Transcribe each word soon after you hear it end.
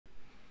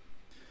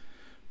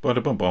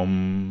Bada bum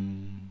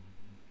bum.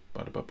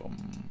 Bada bum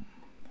bum.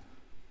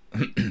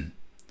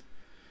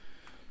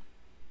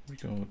 We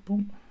go.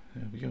 Boom.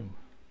 There we go.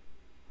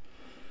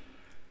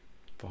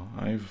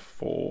 5,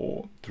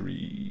 4,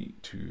 3,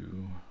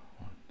 2,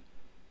 1.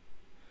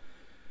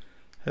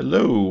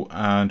 Hello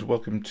and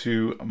welcome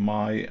to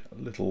my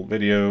little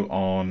video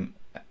on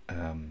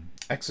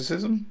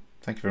exorcism.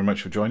 Thank you very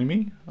much for joining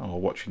me or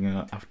watching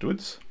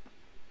afterwards.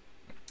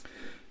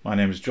 My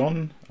name is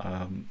John.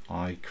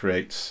 I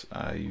create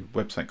a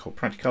website called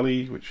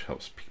Practically, which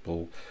helps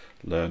people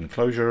learn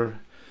Clojure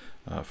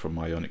from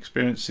my own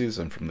experiences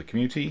and from the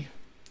community.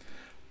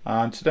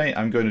 And today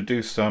I'm going to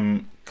do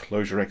some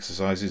Clojure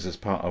exercises as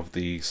part of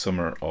the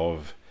Summer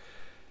of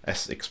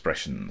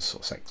Expressions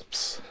or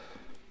Sexps.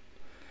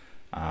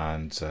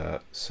 And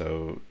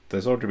so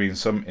there's already been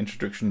some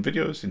introduction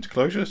videos into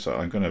Clojure, so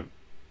I'm going to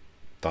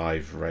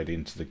dive right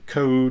into the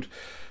code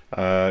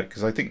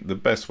because I think the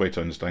best way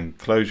to understand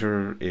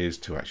Clojure is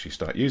to actually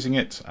start using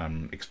it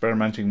and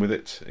experimenting with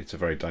it. It's a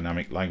very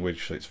dynamic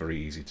language, so it's very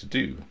easy to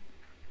do.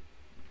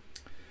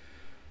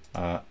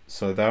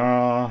 So there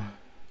are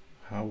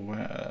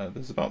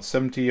there's about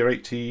 70 or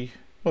 80,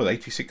 well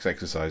 86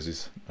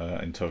 exercises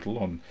in total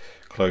on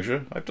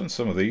Clojure. I've done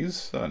some of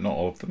these, not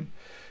all of them.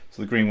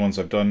 So the green ones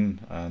I've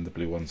done and the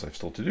blue ones I've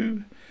still to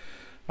do.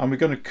 And we're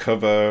going to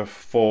cover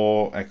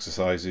 4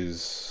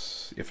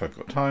 exercises if I've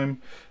got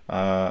time,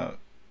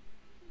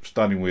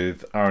 starting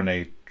with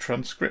RNA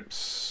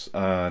transcripts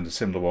and a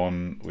similar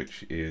one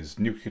which is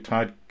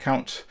nucleotide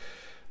count.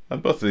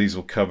 And both of these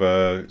will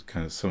cover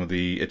kind of some of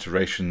the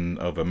iteration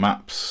over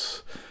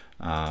maps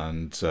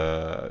and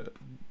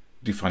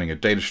defining a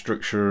data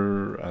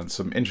structure and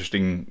some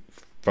interesting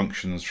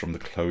functions from the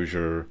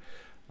Clojure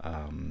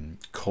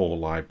core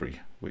library,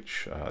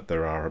 which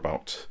there are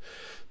about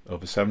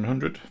over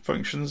 700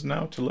 functions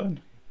now to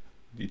learn.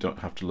 You don't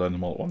have to learn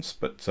them all at once,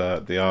 but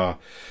they are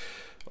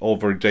all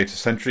very data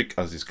centric,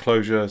 as is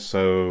Clojure,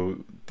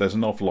 so there's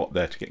an awful lot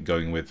there to get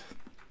going with,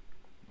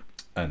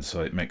 and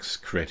so it makes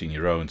creating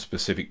your own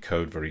specific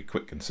code very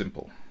quick and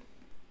simple.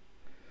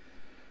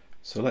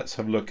 So let's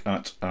have a look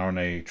at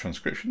RNA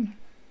transcription.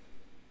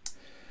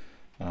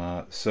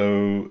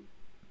 So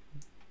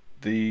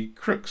the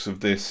crux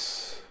of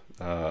this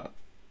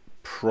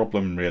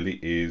problem really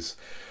is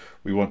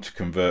we want to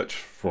convert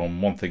from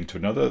one thing to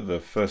another. The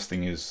first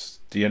thing is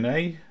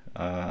DNA,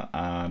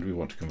 and we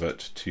want to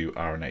convert to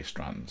RNA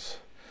strands.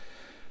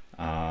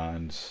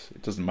 And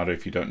it doesn't matter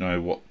if you don't know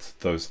what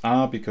those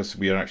are, because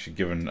we are actually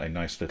given a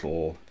nice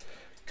little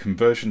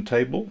conversion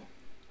table.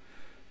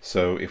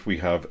 So if we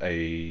have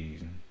a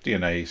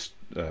DNA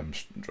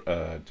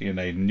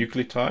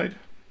nucleotide,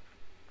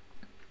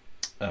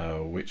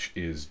 which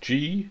is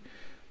G,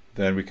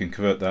 then we can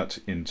convert that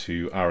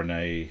into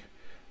RNA,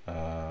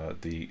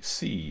 the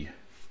C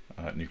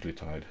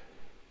nucleotide.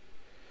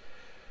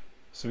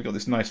 So we've got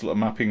this nice little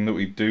mapping that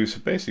we do. So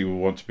basically we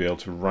want to be able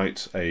to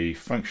write a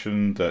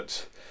function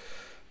that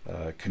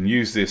can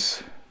use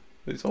this.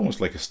 It's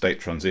almost like a state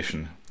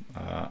transition,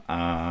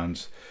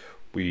 and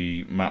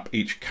we map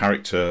each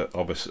character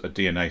of a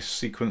DNA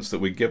sequence that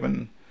we're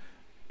given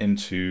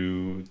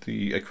into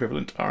the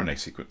equivalent RNA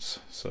sequence.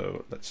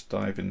 So let's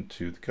dive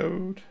into the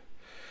code.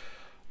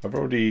 I've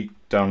already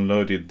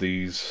downloaded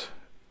these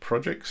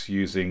projects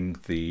using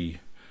the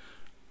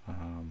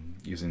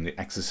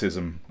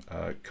Exercism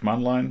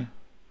command line,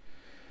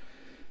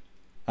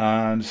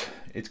 and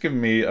it's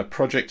given me a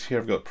project here.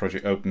 I've got a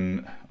project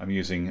open. I'm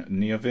using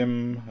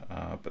Neovim,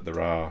 but there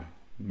are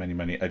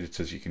many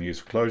editors you can use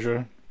for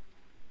Clojure,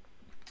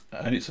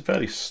 and it's a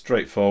fairly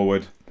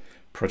straightforward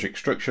project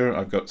structure.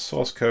 I've got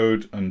source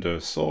code under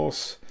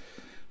source,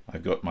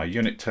 I've got my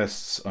unit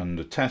tests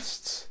under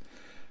tests,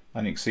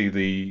 and you can see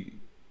the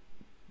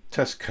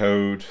test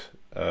code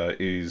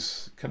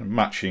is kind of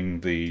matching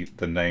the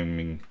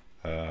naming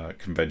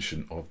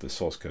convention of the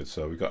source code.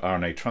 So we've got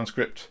RNA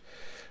transcript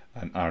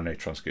and RNA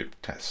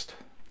transcript test.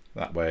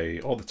 That way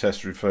all the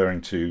tests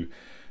referring to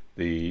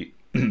the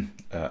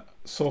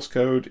source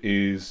code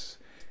is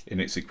in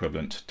its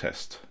equivalent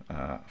test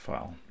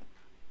file.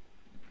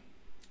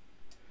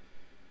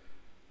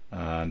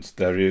 And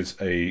there is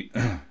a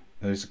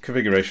there's a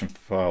configuration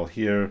file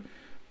here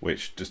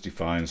which just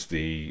defines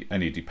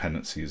any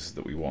dependencies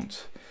that we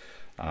want.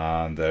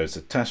 And there's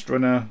a test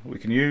runner we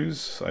can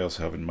use. I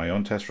also have in my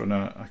own test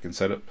runner I can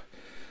set up,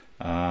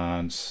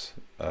 and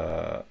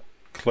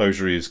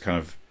Clojure is kind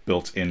of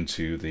built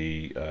into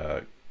the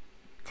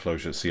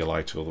Clojure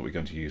CLI tool that we're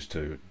going to use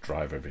to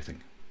drive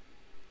everything.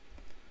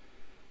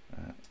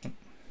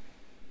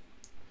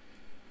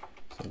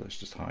 So let's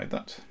just hide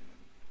that.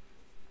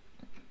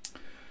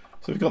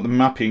 So we've got the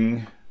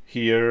mapping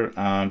here,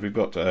 and we've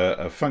got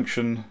a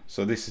function.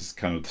 So this is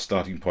kind of the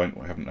starting point.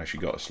 We haven't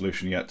actually got a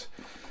solution yet.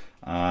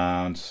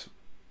 And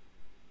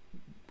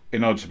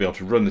in order to be able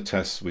to run the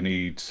tests, we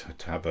need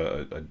to have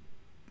a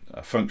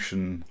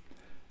function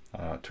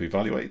to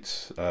evaluate.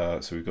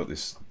 So we've got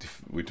this,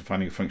 we're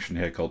defining a function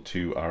here called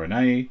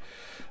toRNA,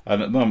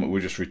 and at the moment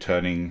we're just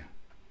returning,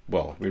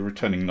 well, we're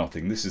returning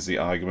nothing. This is the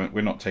argument.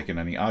 We're not taking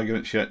any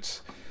arguments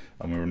yet.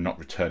 and we're not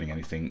returning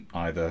anything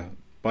either.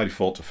 By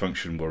default, a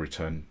function will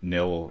return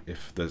nil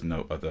if there's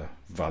no other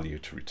value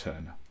to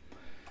return.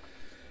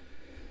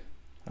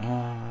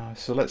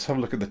 So let's have a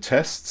look at the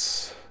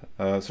tests.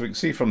 So we can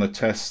see from the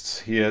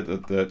tests here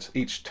that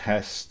each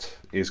test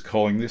is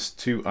calling this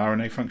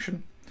toRNA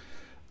function.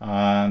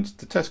 And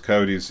the test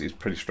code is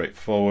pretty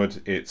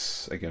straightforward.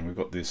 It's, again, we've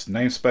got this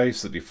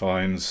namespace that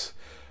defines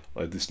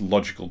this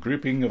logical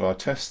grouping of our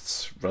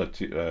tests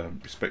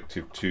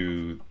respective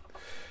to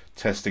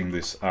testing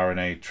this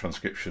RNA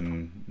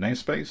transcription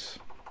namespace.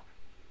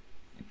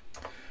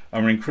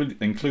 And we're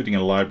including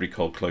a library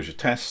called Clojure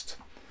test,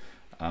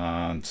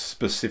 and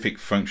specific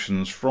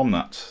functions from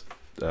that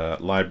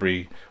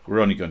library. We're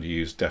only going to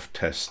use def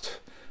test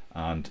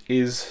and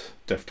is.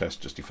 Def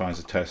test just defines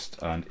a test,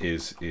 and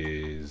is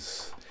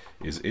an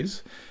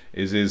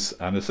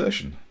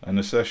assertion. An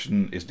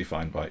assertion is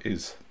defined by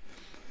is.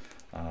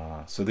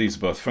 So these are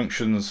both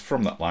functions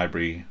from that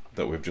library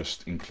that we've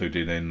just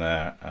included in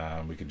there,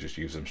 and we can just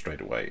use them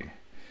straight away.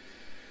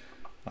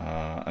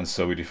 And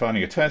so we're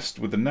defining a test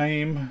with the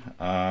name,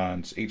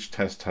 and each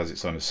test has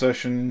its own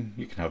assertion.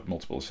 You can have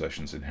multiple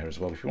assertions in here as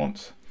well if you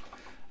want.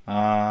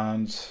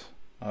 And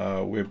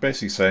we're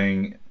basically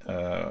saying,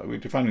 we're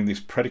defining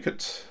this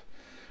predicate,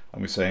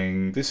 and we're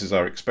saying this is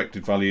our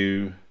expected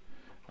value,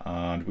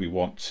 and we're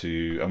going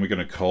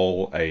to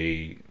call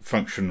a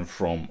function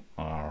from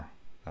our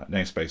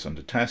namespace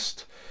under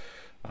test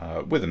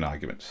with an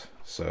argument.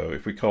 So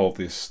if we call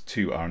this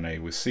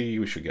toRNA with C,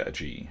 we should get a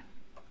G.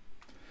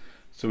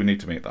 So we need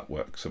to make that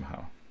work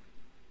somehow.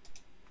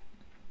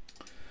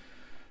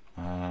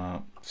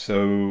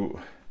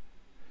 So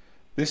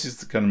this is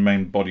the kind of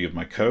main body of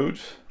my code,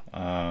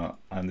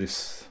 and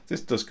this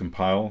does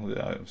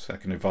compile, so I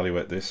can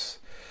evaluate this.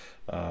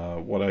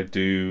 What I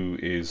do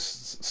is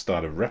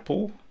start a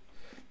REPL,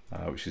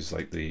 which is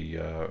like the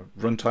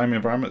runtime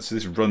environment. So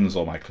this runs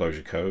all my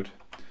Clojure code.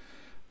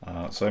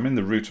 So I'm in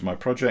the root of my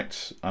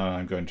project, and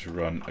I'm going to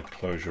run a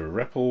Clojure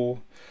REPL.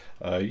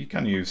 You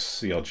can use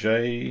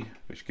CLJ,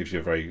 which gives you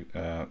a very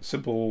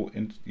simple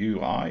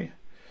UI.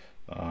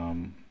 But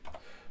I'm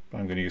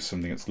going to use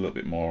something that's a little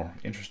bit more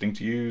interesting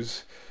to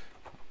use.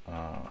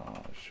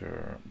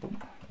 Sure.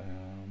 Boom.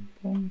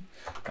 Boom.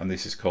 And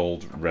this is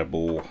called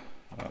REPL.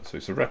 So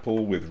it's a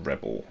REPL with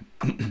REPL.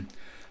 And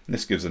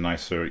this gives a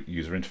nicer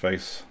user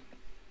interface.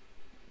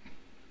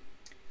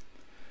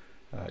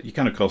 You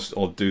can, of course,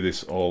 do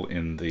this all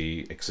in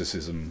the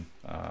Exercism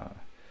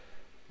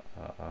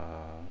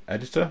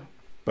editor,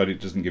 but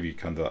it doesn't give you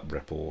kind of that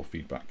REPL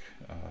feedback,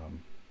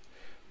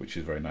 which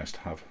is very nice to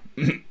have.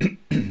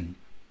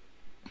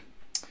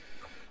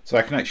 So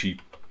I can actually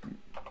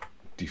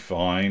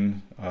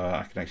define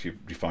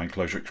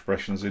Clojure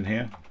expressions in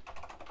here,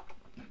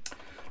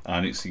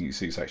 and you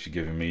see it's actually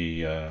giving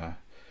me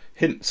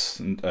hints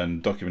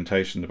and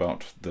documentation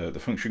about the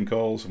function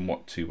calls and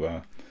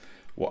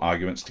what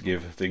arguments to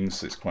give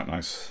things. It's quite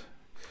nice.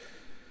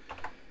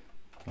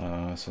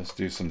 So let's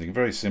do something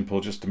very simple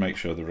just to make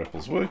sure the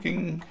REPL's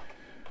working.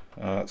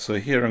 So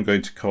here I'm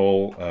going to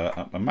call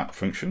a map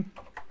function.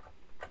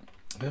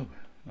 Oh,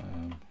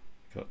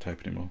 can't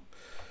type anymore.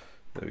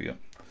 There we go.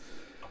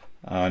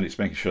 And it's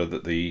making sure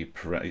that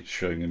it's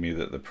showing me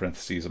that the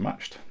parentheses are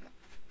matched.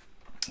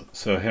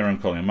 So here I'm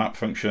calling a map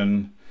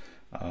function,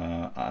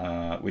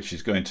 which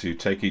is going to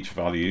take each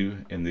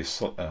value in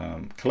this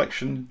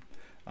collection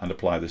and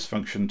apply this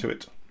function to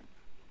it.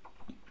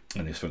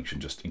 And this function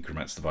just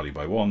increments the value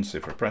by 1. So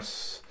if I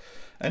press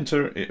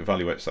enter, it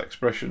evaluates that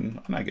expression,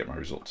 and I get my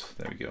result.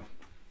 There we go.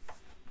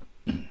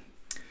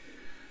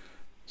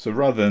 So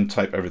rather than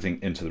type everything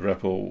into the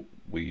REPL,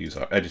 we use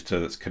our editor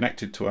that's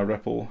connected to our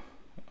REPL.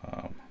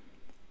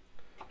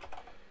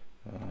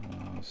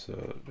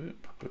 So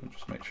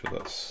just make sure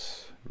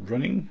that's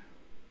running.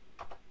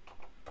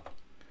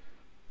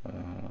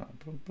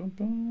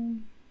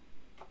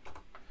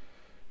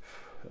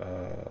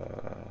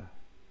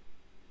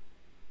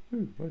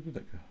 Where did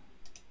that go?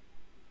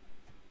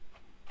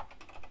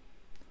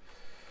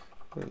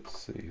 Let's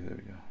see, there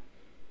we go.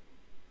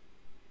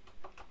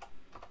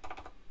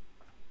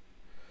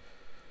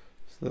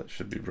 So that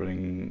should be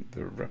running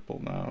the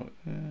REPL now.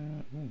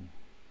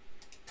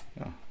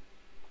 Yeah.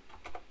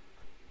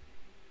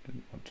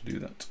 Didn't want to do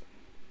that.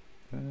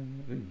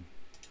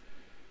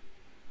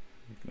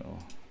 Ignore.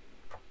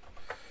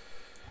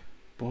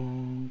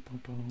 Boom, boom,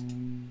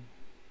 boom.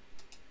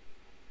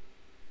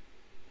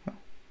 Huh.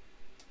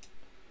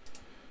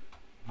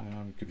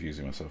 I'm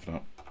confusing myself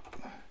now.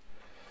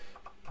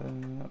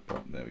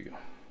 There we go.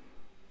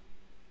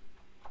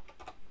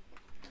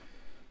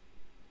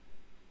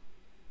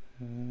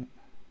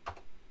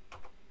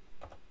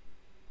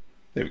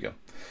 There we go.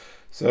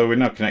 So we're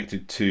now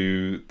connected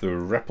to the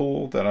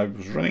REPL that I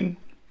was running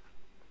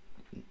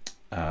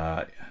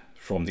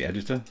from the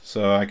editor.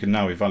 So I can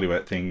now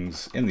evaluate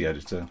things in the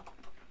editor,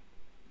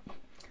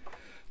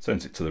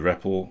 send it to the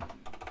REPL,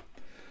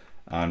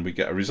 and we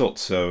get a result.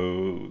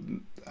 So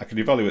I can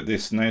evaluate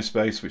this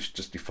namespace, which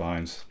just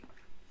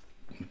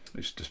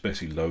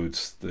basically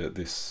loads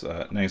this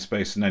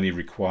namespace and any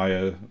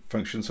require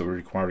function. So we're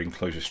requiring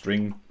Clojure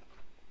string.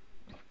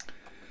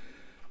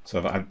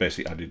 So I've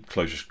basically added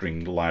Clojure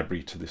string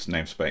library to this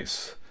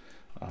namespace,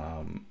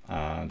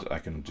 and I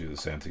can do the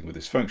same thing with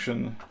this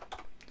function.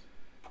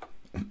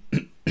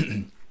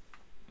 And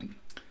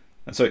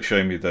so it's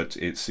showing me that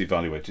it's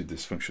evaluated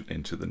this function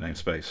into the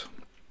namespace.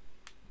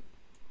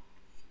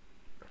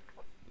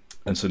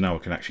 And so now I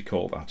can actually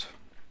call that.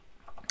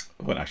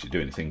 I won't actually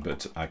do anything,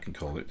 but I can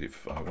call it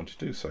if I wanted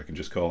to. So I can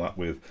just call that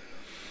with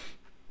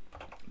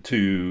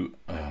to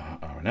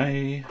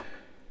RNA.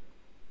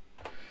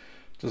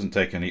 Doesn't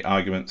take any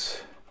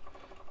arguments.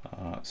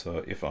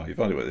 So if I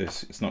evaluate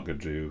this, it's not going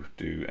to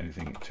do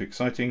anything too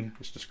exciting.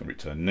 It's just going to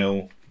return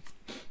nil.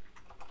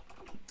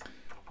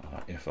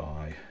 If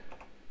I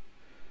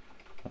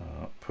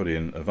put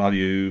in a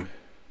value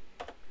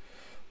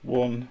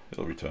 1,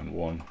 it'll return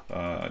 1.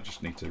 I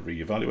just need to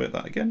re-evaluate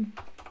that again.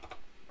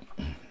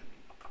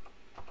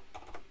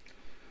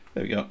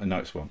 There we go, and now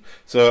it's 1.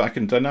 So I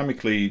can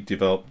dynamically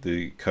develop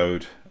the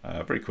code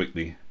very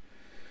quickly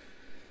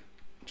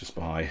just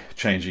by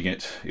changing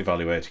it,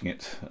 evaluating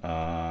it,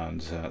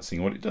 and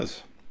seeing what it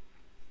does.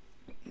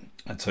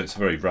 And so it's a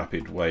very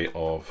rapid way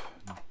of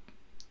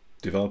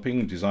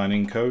developing,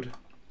 designing code.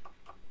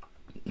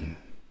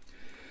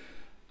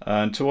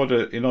 And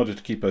in order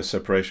to keep a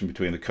separation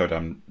between the code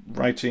I'm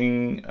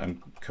writing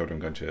and code I'm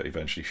going to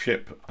eventually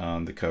ship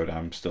and the code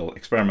I'm still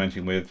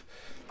experimenting with,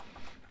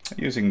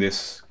 using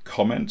this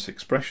comment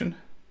expression.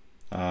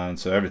 And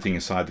so everything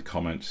inside the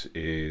comment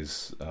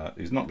is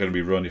not going to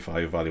be run if I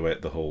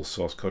evaluate the whole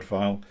source code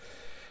file.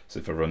 So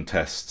if I run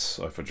tests,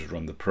 or if I just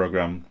run the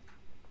program,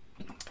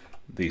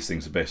 these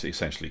things are basically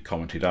essentially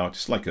commented out.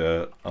 It's like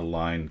a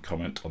line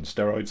comment on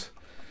steroids,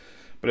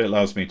 but it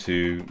allows me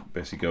to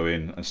basically go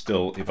in and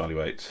still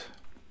evaluate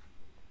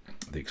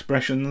the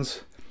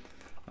expressions,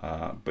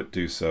 but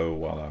do so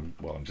while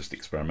I'm just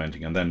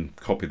experimenting, and then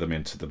copy them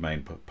into the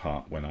main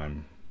part when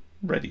I'm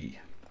ready.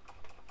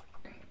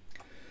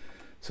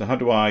 So how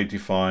do I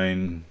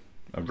define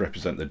and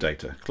represent the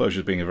data?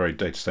 Clojure being a very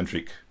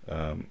data-centric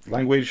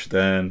language,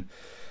 then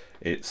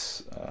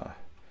it's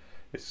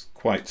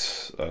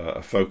quite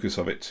a focus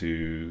of it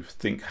to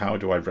think, how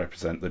do I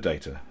represent the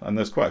data? And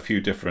there's quite a few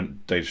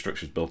different data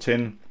structures built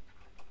in.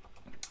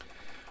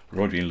 We've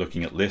already been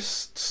looking at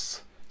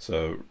lists.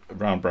 So a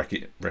round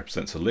bracket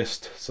represents a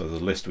list. So there's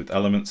a list with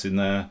elements in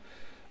there.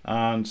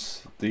 And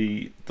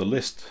the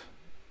list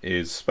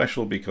is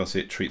special because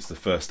it treats the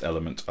first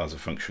element as a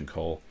function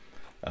call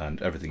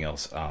and everything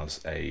else as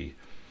an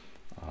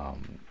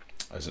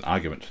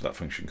argument to that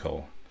function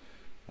call.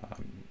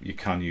 You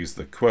can use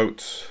the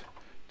quote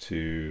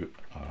to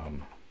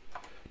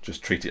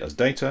just treat it as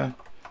data,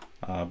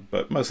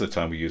 but most of the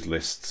time we use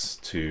lists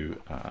to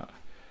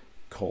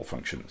call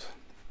functions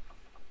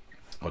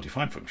or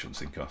define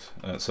functions in course.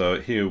 So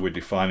here we're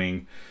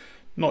defining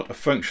not a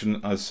function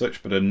as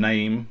such, but a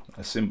name,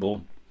 a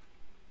symbol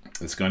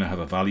that's going to have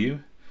a value,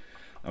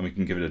 and we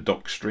can give it a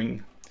doc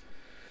string.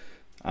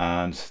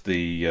 And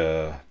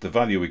the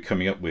value we're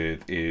coming up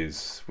with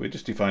is, we're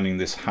just defining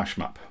this hash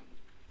map.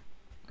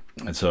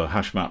 And so a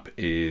hash map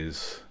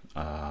is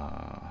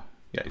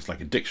it's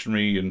like a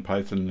dictionary in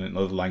Python and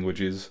other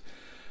languages,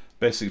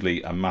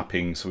 basically a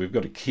mapping. So we've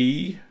got a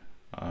key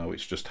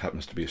which just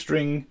happens to be a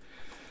string,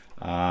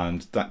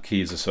 and that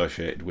key is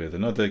associated with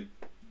another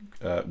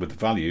with the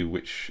value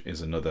which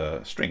is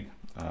another string,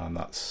 and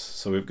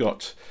so we've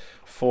got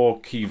 4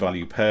 key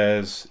value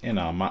pairs in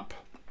our map,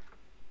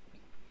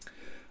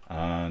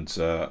 and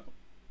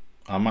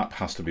our map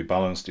has to be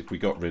balanced. If we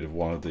got rid of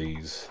one of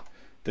these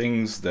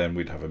things, then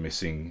we'd have a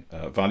missing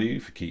value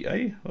for key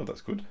A. Oh,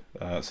 that's good.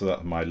 So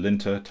that's my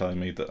linter telling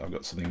me that I've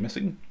got something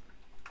missing.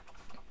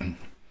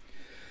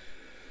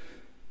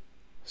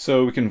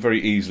 So we can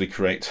very easily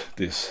create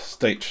this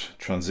state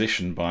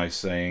transition by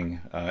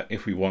saying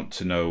if we want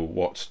to know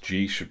what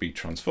G should be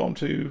transformed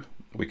to,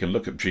 we can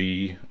look up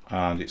G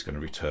and it's going to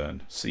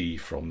return C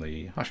from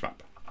the hash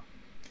map.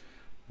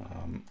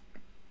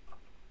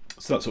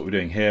 So that's what we're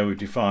doing here. We've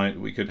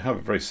defined, we could have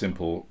a very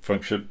simple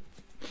function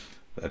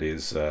that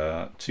is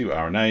to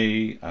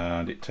RNA,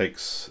 and it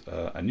takes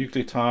a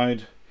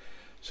nucleotide,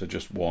 so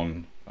just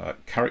one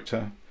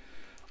character,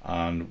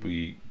 and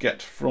we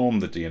get from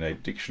the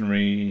DNA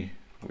dictionary,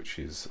 which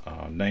is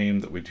our name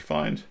that we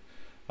defined,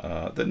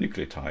 the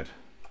nucleotide.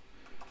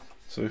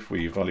 So if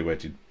we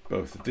evaluated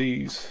both of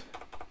these,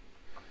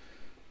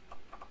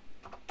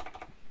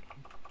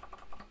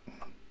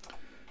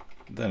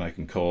 then I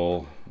can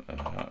call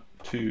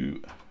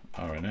to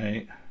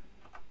RNA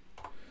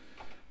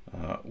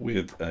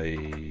with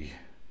a,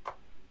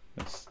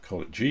 let's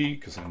call it G,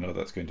 because I know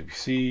that's going to be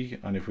C,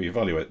 and if we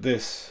evaluate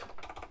this,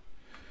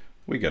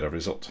 we get a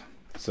result.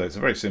 So it's a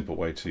very simple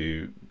way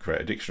to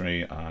create a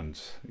dictionary and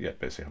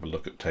basically have a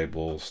look at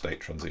table, state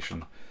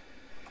transition,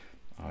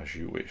 as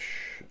you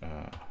wish.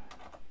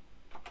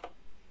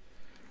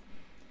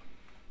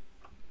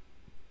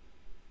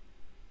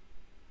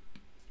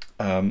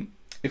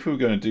 If we were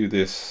going to do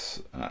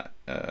this,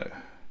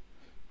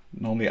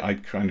 normally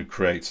I'd kind of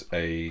create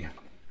a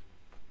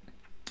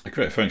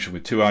function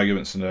with 2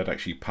 arguments, and I'd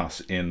actually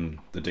pass in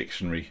the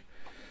dictionary,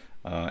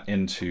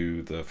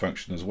 into the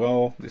function as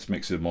well. This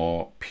makes it a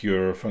more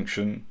pure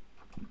function,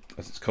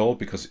 as it's called,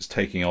 because it's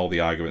taking all the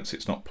arguments.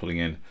 It's not pulling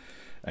in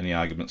any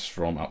arguments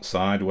from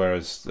outside,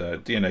 whereas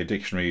DNA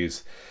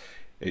dictionaries,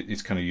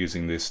 it's kind of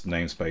using this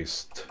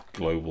namespace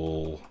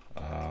global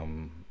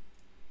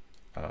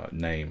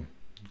name,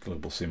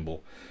 global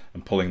symbol,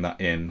 and pulling that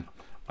in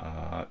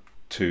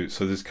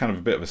so there's kind of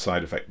a bit of a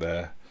side effect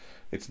there.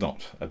 It's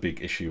not a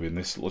big issue in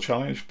this little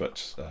challenge,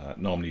 but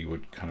normally you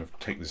would kind of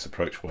take this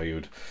approach where you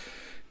would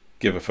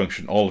give a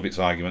function all of its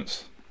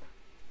arguments,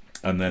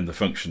 and then the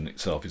function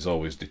itself is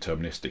always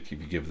deterministic. If you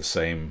give the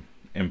same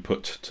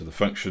input to the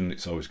function,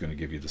 it's always going to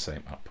give you the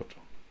same output.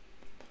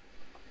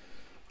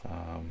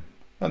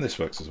 And this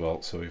works as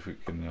well, so if we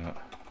can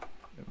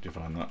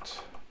define that.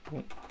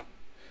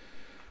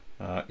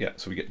 Yeah,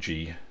 so we get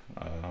G.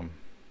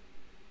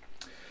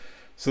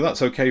 So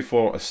that's okay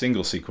for a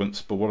single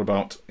sequence, but what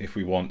about if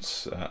we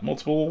want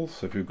multiple?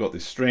 So if we've got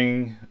this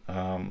string,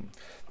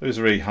 there's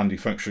a really handy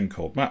function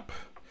called map.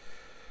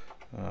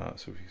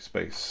 So if we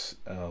space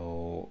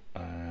L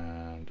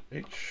and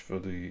H for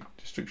the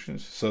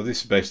restrictions. So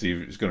this basically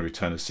is going to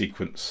return a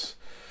sequence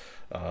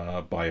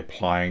by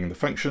applying the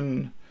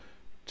function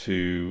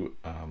to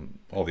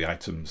all the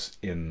items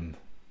in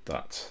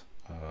that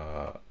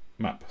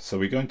map. So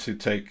we're going to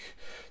take,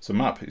 so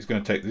map is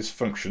going to take this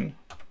function.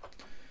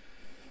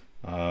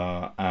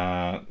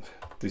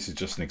 This is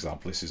just an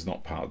example. This is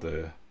not part of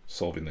the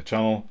solving the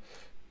channel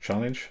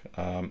challenge.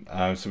 So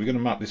we're going to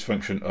map this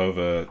function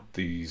over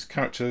these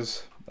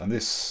characters, and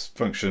this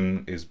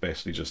function is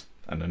basically just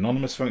an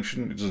anonymous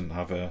function. It doesn't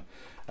have an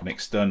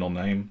external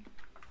name,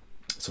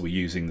 so we're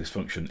using this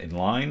function in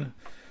line.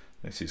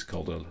 This is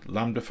called a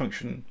lambda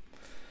function,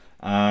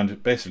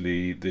 and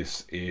basically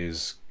this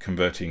is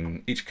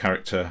converting each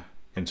character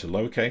into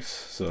lowercase.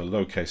 So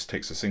lowercase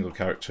takes a single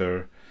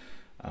character,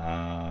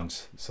 and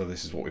so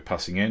this is what we're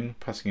passing in.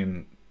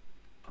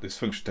 This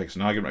function takes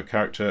an argument of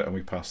character, and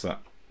we pass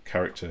that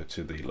character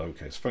to the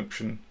lowercase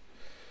function,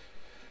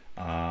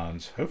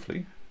 and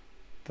hopefully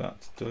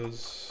that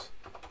does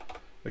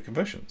the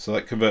conversion. So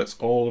that converts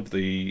all of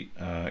the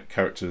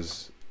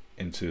characters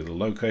into the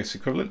lowercase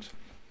equivalent.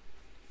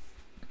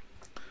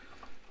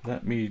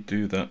 Let me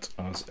do that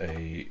as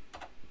a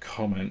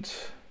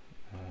comment.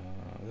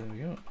 There we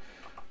go.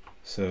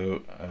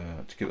 So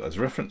to give that as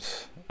a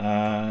reference,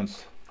 and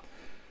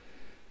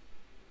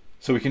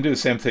so we can do the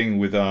same thing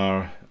with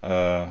our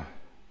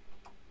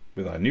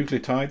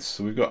nucleotides.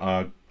 So we've got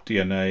our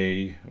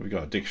DNA, we've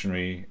got a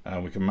dictionary,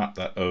 and we can map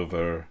that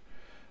over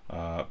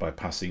by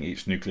passing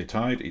each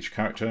nucleotide, each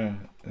character,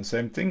 the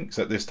same thing,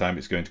 except this time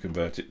it's going to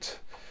convert it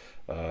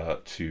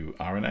to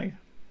RNA.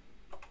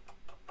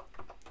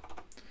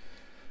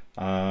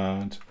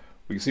 And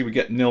we can see we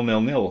get 0,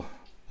 0, 0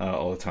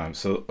 all the time.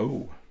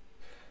 So,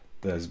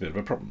 there's a bit of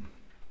a problem.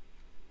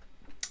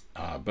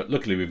 But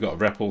luckily we've got a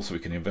REPL, so we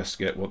can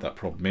investigate what that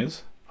problem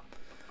is.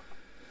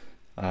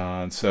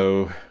 And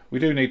so we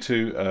do need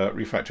to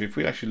refactor. If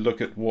we actually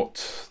look at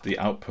what the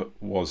output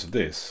was of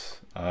this,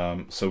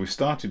 so we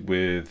started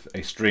with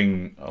a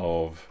string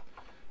of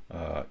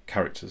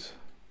characters,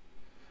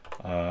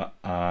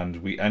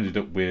 and we ended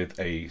up with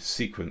a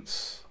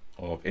sequence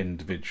of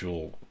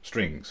individual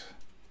strings.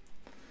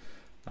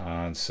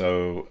 And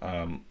so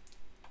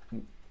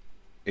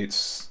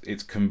it's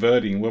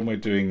converting when we're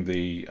doing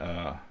the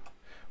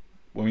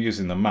when we're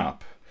using the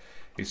map.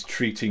 It's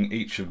treating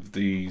each of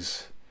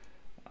these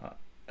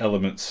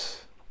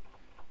elements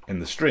in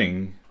the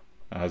string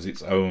as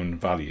its own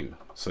value.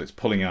 So it's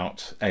pulling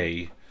out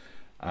A,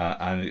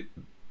 and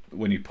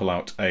when you pull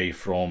out A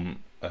from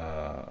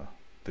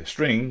the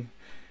string,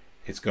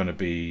 it's going to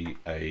be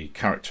a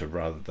character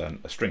rather than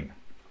a string.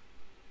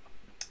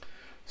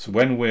 So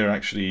when we're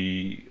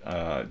actually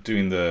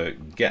doing the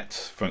get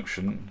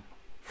function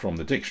from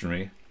the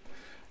dictionary,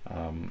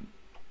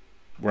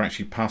 we're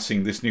actually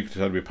passing this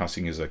nucleotide we're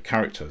passing as a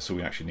character, so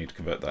we actually need to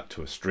convert that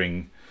to a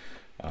string,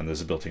 and there's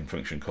a built-in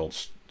function called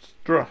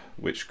str,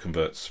 which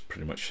converts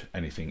pretty much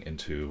anything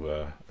into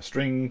a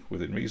string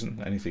within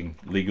reason, anything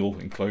legal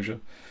in Clojure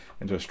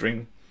into a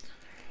string.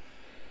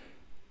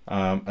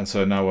 And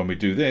so now when we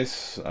do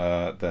this,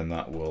 then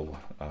that will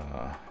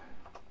that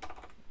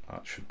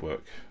should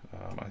work.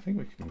 I think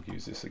we can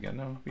use this again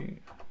now.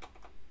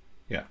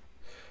 Yeah.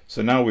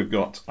 So now we've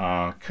got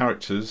our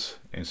characters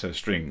instead of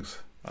strings.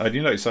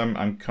 You notice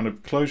I'm kind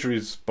of, Clojure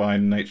is by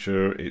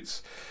nature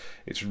it's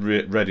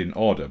read in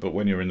order, but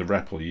when you're in the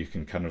REPL, you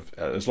can kind of,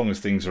 as long as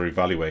things are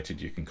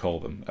evaluated, you can call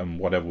them, and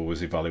whatever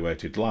was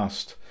evaluated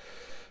last,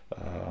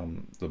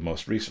 the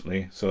most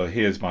recently. So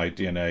here's my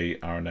DNA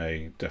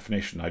RNA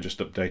definition. I just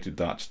updated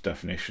that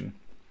definition,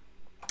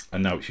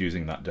 and now it's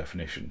using that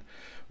definition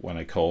when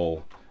I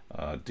call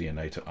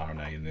DNA to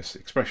RNA in this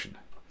expression.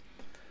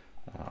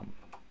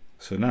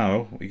 So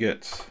now we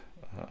get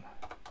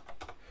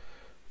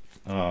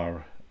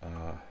our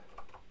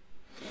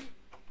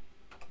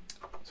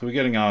so we're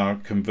getting our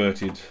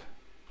converted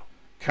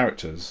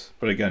characters,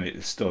 but again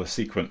it's still a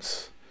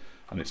sequence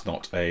and it's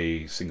not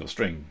a single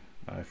string.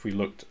 If we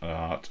looked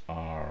at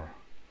our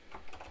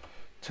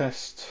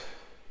test,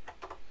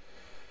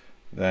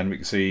 then we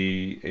can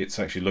see it's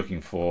actually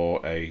looking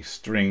for a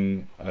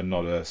string and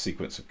not a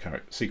sequence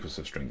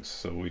of strings.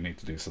 So we need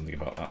to do something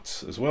about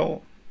that as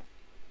well.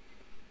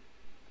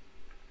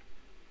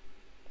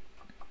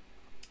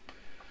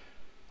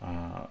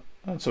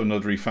 And so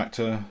another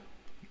refactor.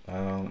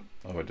 Oh,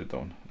 I did that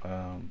one.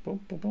 Boom,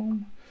 boom,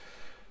 boom.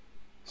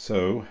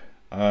 So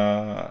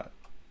I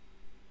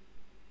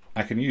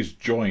can use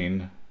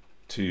join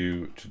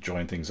to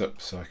join things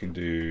up. So I can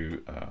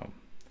do.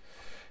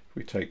 If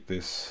we take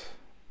this.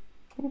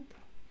 Whoop,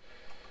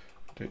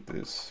 take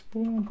this.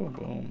 Boom, boom,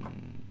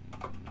 boom.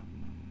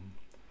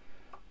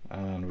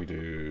 And we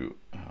do.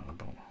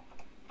 Boom.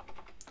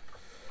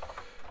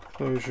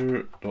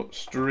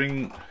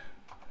 Clojure.string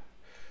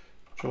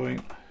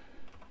join.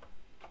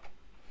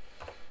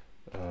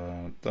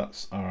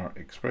 That's our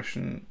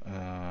expression,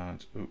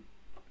 and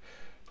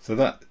so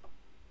that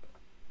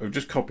I've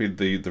just copied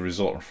the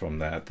result from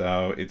there.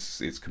 Now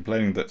it's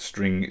complaining that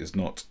string is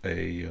not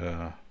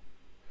a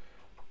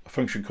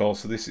function call.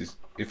 So this is,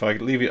 if I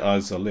leave it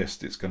as a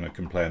list, it's going to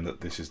complain that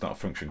this is not a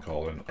function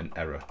call and an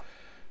error.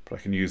 But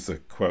I can use the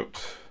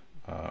quote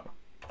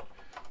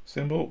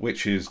symbol,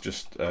 which is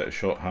just a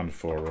shorthand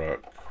for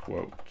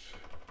quote.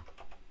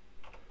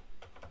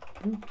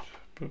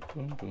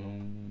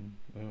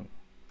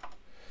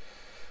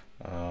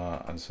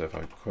 And so if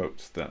I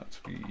quote that,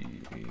 there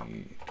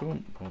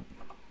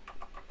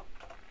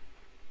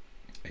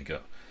you go.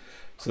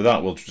 So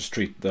that will just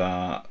treat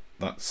that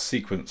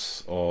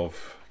sequence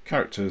of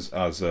characters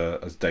as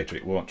data.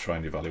 It won't try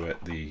and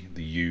evaluate the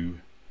U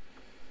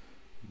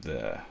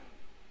there,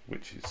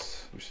 which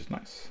is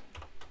nice.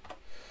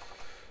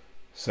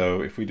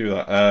 So if we do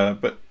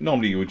that, but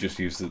normally you would just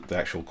use the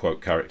actual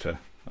quote character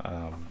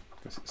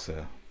because it's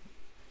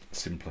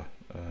simpler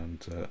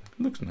and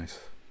looks nice.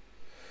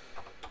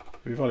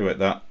 We evaluate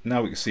that.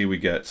 Now we can see we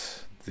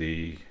get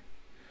the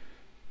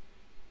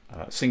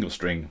single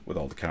string with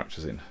all the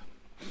characters in.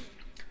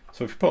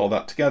 So if we put all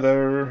that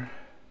together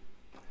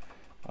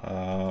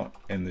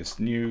in this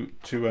new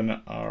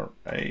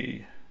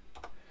to_an_array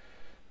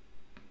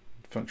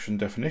function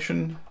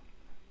definition,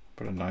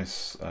 put a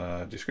nice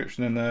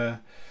description in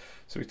there.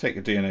 So we take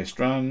a DNA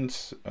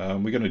strand,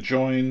 we're going to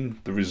join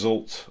the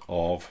result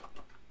of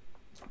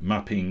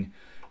mapping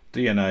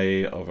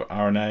DNA over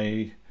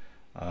RNA,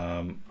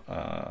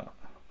 a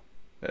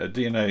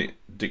DNA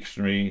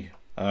dictionary.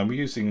 We're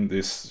using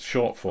this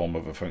short form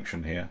of a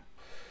function here.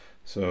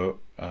 So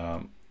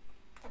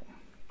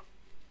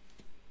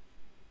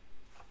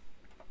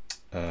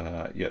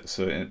yeah,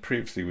 so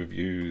previously we've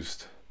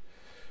used,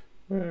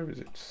 where is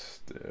it?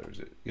 There is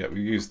it. Yeah,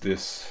 we used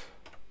this.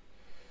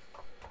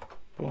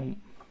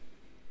 Boom.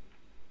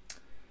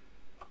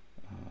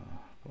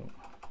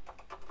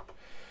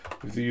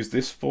 We've used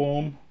this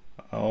form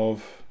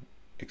of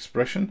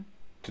expression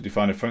to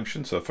define a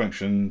function. So a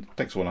function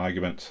takes one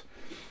argument,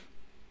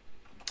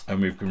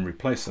 and we can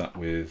replace that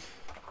with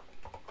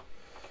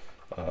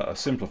a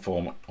simpler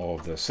form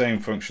of the same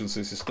function.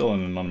 So this is still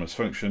an anonymous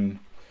function,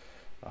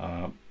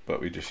 but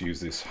we just use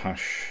this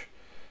hash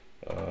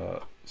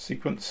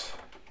sequence.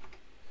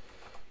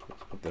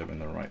 Let's put them in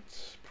the right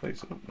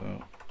place. Oh,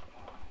 no.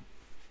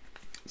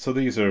 So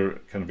these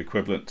are kind of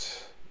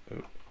equivalent.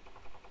 Oh,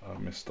 I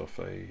missed off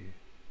a.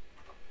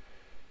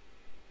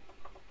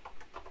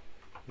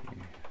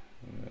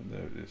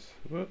 There it is.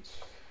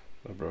 Whoops,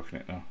 I've broken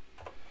it now.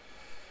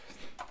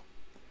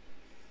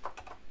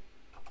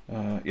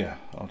 Yeah,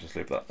 I'll just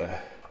leave that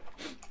there.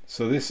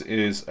 So this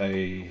is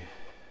a.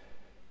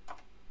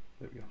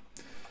 There we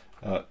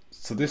go.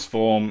 So this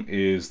form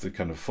is the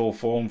kind of full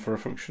form for a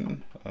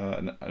function,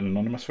 an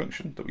anonymous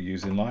function that we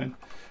use in line,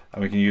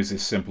 and we can use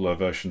this simpler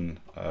version,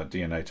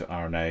 DNA to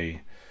RNA.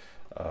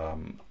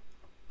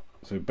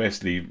 So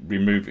basically,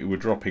 we're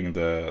dropping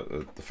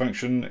the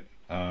function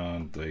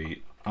and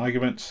the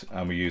argument,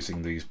 and we're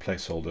using these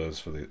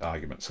placeholders for the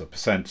argument. So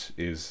 %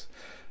 is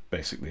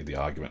basically the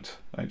argument.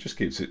 And it just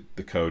keeps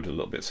the code a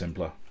little bit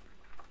simpler,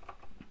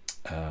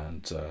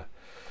 and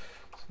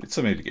it's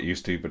something to get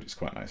used to, but it's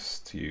quite nice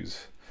to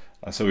use.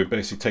 So we're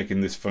basically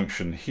taking this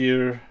function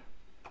here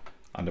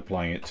and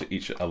applying it to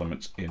each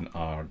element in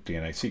our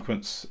DNA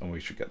sequence, and we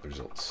should get the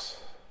results.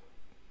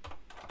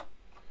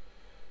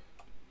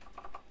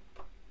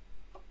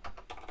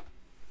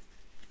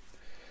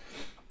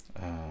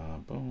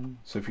 Boom.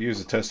 So if we use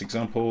a test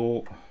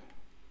example,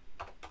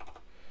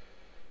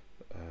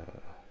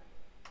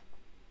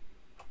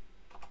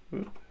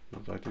 did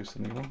I do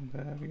something wrong?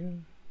 There we go.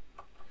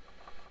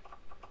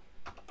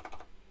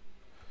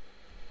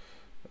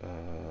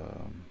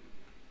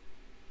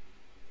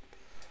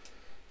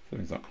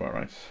 Something's not quite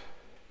right.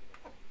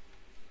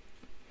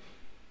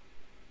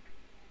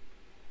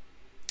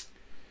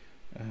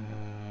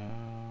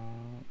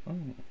 Oh.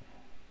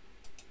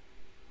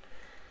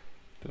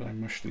 Did I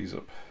mush these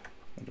up?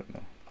 I don't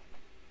know.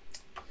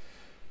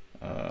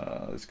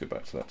 Let's go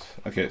back to that.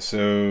 Okay,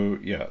 so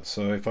yeah,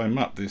 so if I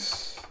map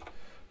this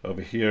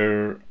over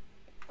here,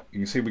 you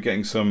can see we're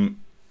getting some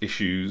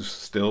issues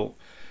still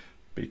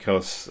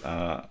because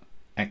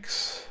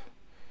X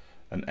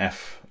and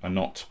F are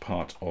not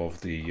part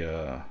of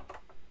the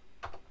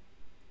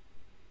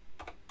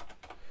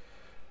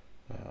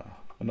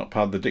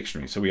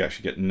dictionary, so we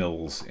actually get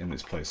nils in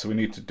this place. So we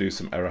need to do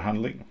some error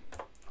handling,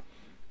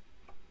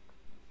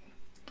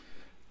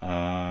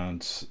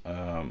 and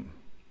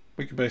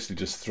we can basically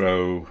just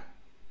throw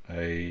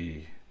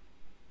a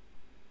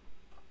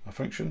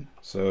function.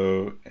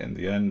 So in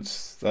the end,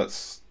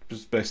 that's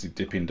just basically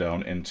dipping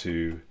down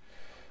into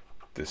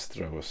this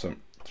throw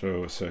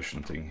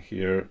assertion thing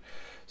here.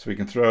 So we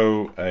can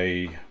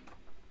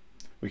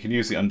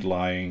use the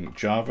underlying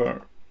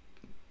Java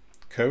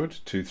code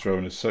to throw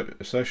an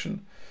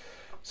assertion.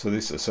 So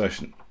this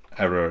assertion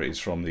error is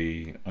from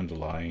the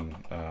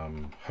underlying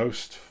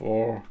host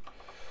for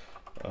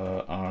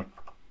our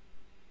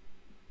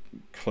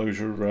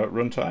Clojure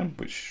runtime,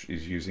 which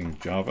is using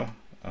Java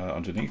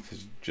underneath,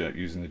 is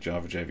using the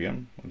Java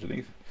JVM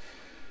underneath.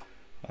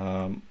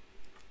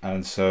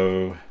 And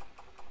so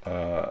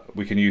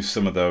we can use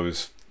some of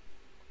those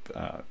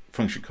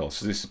function calls.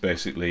 So this is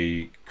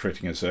basically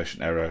creating an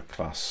assertion error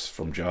class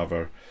from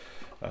Java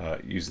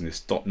using this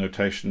dot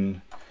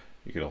notation.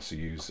 You could also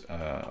use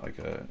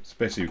it's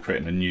basically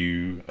creating a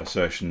new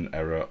assertion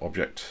error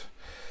object.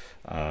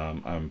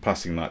 I'm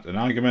passing that an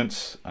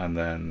argument, and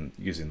then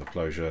using the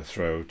Clojure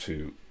throw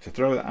to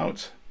throw that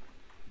out.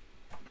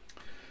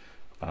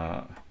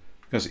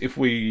 Because if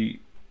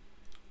we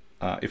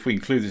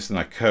include this in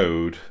our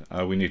code,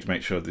 we need to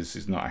make sure this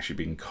is not actually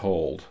being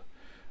called.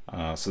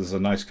 So there's a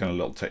nice kind of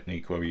little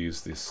technique where we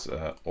use this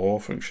OR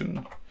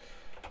function,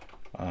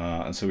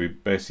 and so we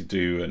basically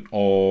do an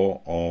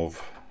OR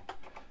of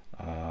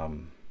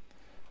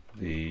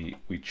we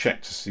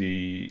check to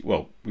see,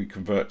 well, we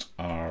convert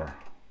our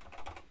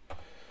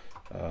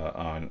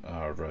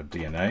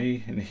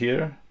DNA in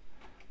here,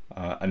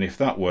 and if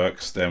that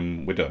works,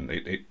 then we're done.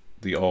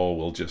 The OR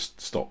will just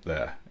stop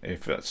there.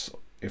 If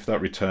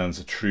that returns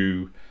a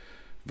true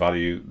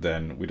value,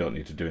 then we don't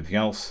need to do anything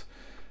else.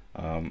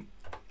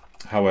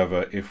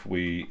 However, if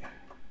we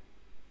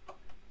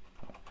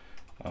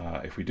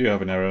do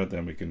have an error,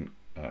 then we can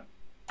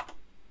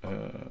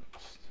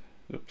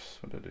oops,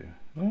 what did I do?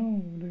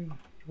 Oh,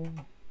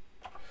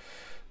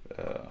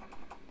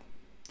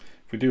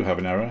 if we do have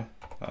an error,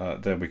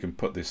 then we can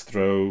put this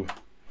throw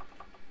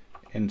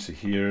into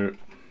here.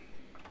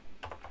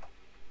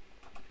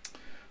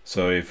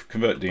 So if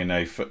convert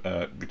DNA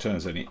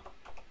returns any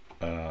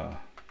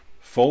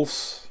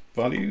false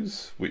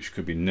values, which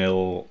could be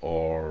nil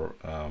or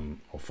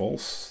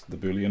false, the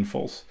Boolean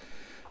false,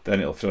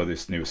 then it'll throw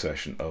this new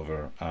assertion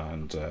over,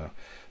 and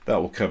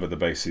that will cover the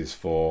basis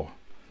for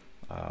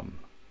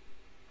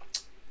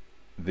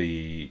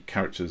the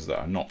characters that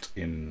are not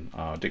in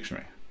our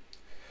dictionary.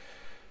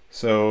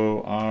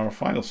 So our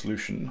final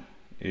solution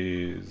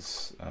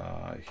is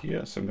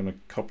here. So I'm going to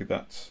copy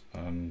that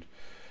and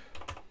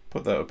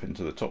put that up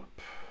into the top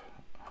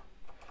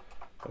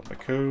of my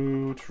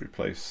code,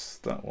 replace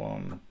that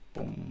one,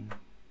 boom.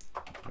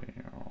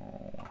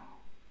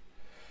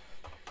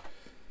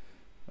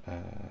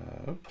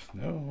 Oops,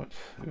 no, what?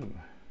 Ooh.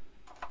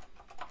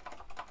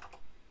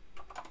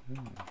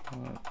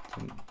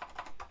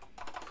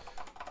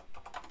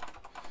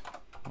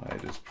 Why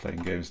it is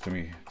playing games to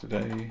me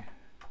today.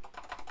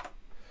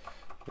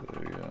 There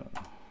we go.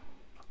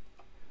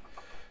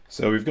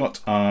 So we've got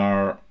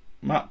our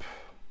map.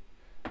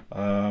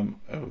 Oh,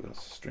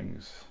 that's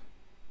strings.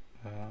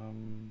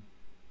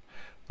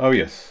 Oh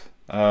yes.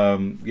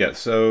 Yeah.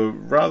 So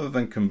rather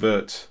than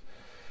convert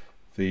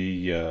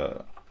the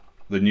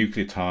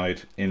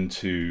nucleotide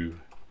into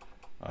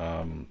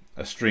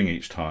a string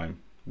each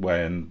time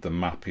when the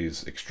map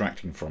is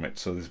extracting from it,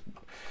 so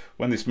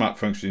when this map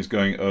function is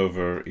going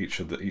over each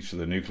of the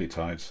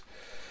nucleotides,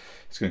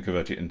 it's going to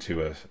convert it into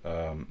a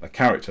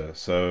character.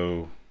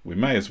 So we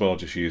may as well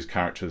just use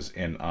characters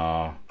in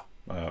our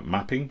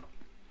mapping.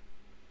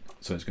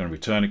 So it's going to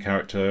return a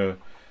character.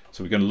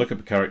 So we're going to look up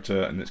a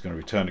character, and it's going to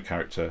return a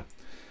character.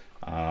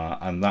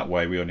 And that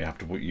way we only have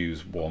to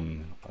use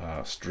one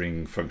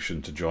string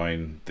function to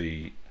join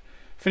the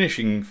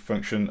finishing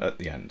function at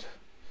the end.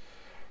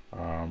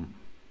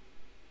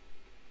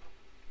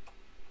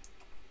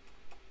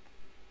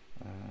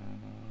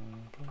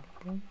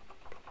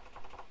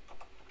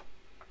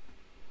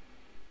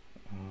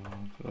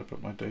 Did I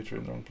put my data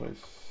in the wrong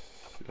place?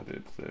 I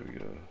did. There we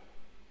go.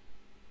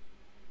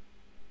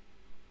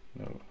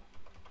 No.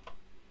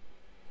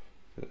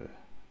 There.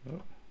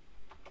 No.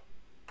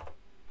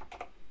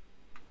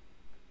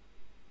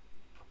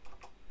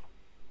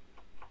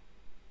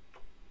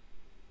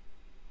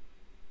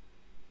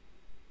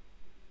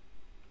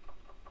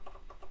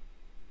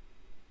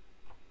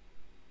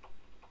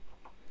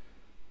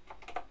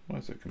 Why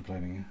is it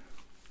complaining?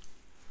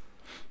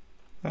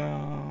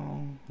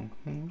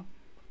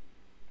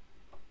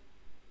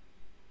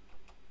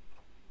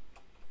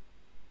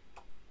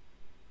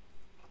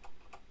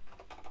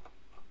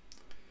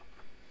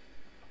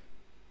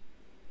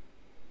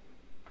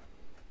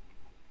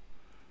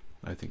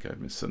 I think I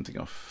missed something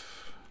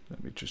off.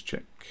 Let me just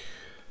check.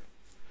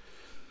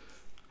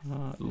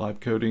 Live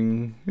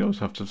coding, you always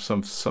have to have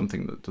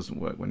something that doesn't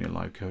work when you're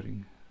live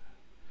coding.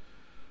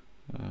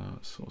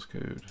 Source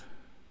code.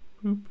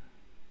 Boop.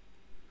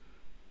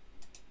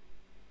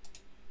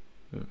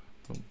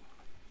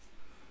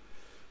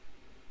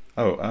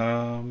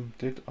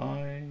 Did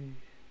I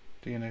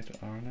DNA to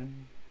RNA?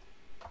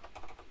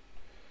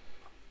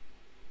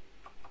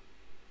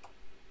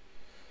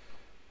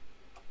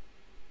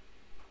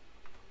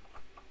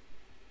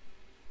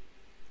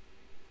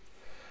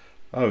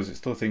 Oh, is it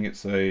still think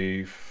it's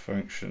a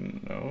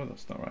function? No,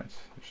 that's not right.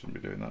 I shouldn't be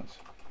doing that.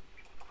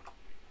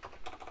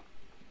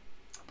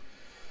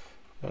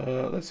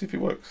 Let's see if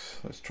it works.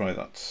 Let's try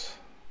that.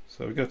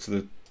 So we go to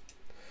the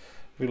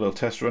little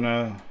test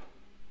runner.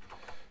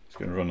 It's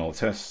going to run all the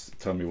tests,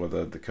 tell me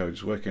whether the code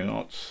is working or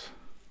not.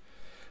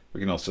 We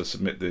can also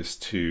submit this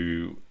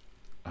to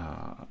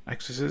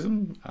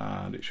Exercism,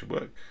 and it should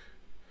work.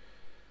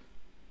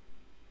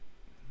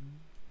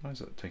 Why is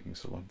that taking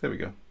so long? There we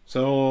go.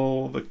 So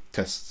all the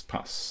tests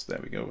pass. There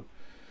we go.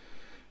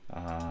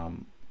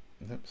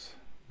 Oops.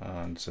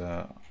 And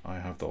I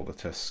have all the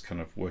tests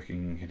kind of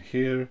working in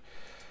here.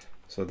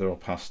 So they're all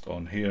passed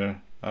on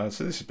here.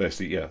 So this is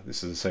basically, yeah,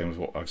 this is the same as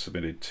what I've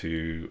submitted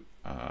to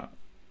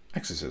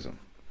Exercism.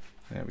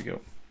 There we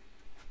go.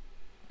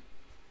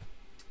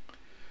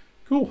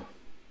 Cool.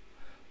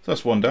 So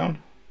that's one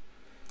down.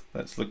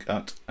 Let's look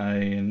at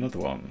another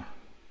one.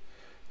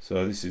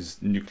 So this is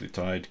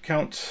nucleotide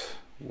count.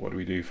 What do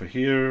we do for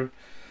here?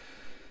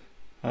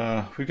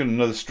 We've got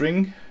another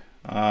string,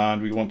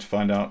 and we want to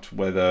find out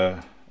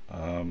whether,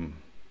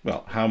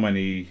 well, how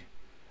many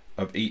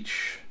of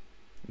each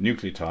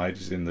nucleotide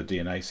is in the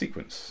DNA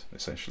sequence,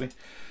 essentially.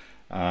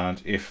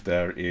 And if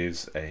there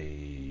is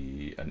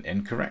an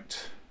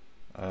incorrect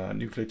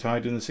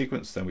nucleotide in the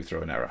sequence, then we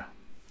throw an error.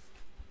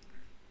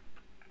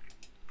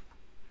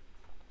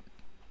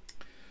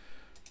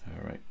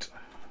 All right.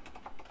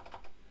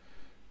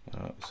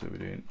 So we're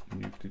doing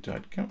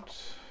nucleotide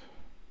count.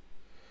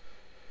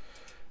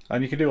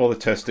 And you can do all the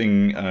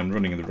testing and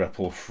running the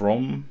REPL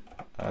from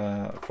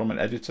an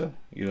editor.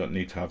 You don't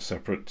need to have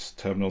separate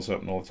terminals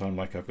open all the time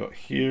like I've got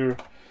here.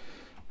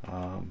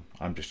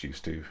 I'm just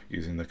used to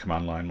using the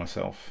command line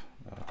myself.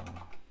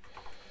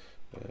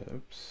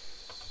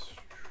 Oops.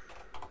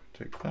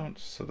 Take that.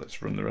 So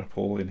let's run the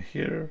REPL in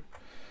here.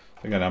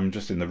 Again, I'm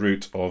just in the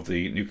root of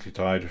the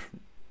nucleotide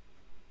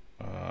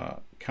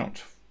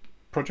count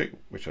project,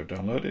 which I've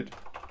downloaded.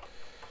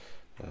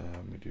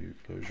 We do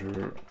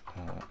Clojure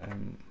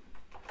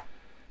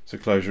So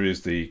Clojure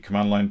is the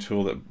command line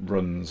tool that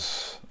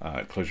runs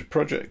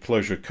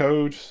Clojure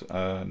code,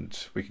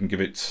 and we can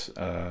give it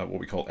what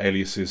we call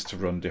aliases to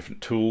run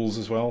different tools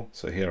as well.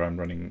 So here I'm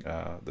running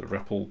the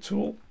REPL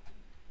tool,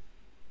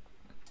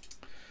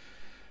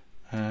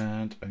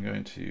 and I'm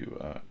going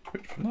to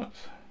quit from that.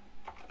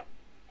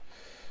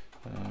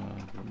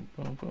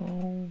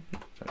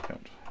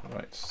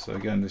 Right, so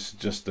again, this is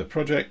just the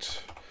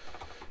project.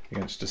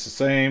 Again, it's just the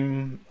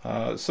same.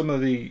 Some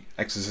of the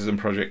Exercism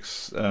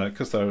projects,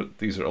 because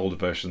these are older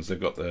versions, they've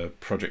got the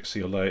project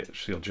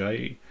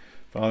CLJ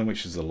filing,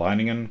 which is the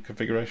lining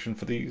configuration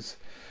for these,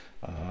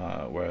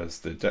 whereas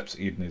the Depths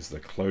Eden is the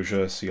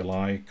Clojure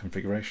CLI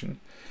configuration.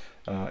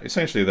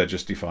 Essentially, they're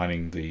just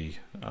defining the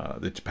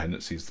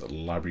dependencies that the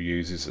library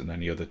uses and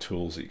any other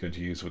tools that you're going to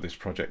use with this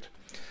project.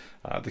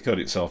 The code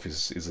itself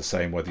is the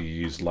same whether you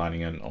use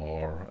Leiningen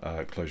or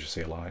Clojure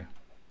CLI.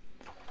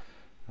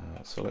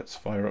 So let's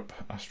fire up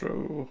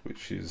Astro,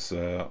 which is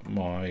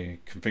my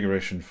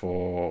configuration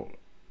for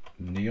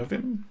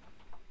Neovim.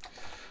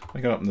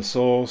 I got up in the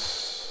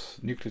source,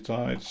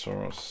 nucleotide,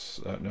 source,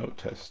 no,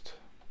 test.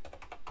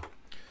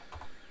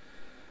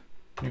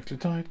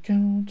 Nucleotide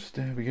count,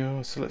 there we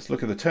go. So let's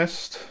look at the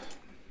test.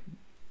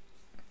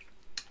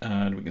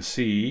 And we can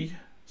see,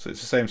 so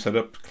it's the same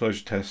setup,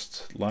 Clojure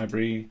test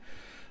library.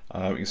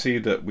 We can see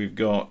that we've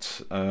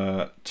got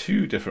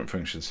two different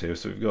functions here.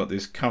 So we've got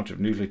this count of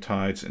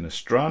nucleotides in a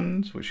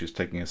strand, which is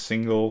taking a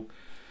single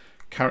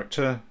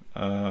character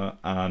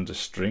and a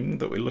string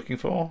that we're looking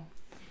for.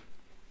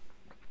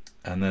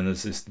 And then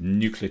there's this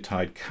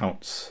nucleotide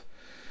counts,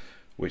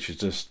 which is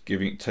just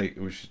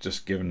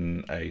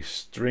given a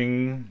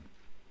string,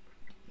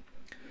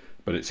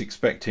 but it's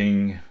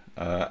expecting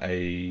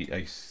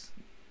a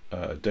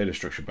data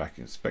structure back,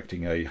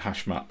 expecting a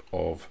hash map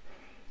of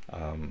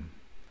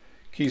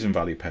keys and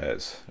value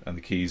pairs, and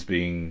the keys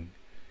being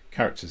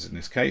characters in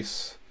this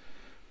case,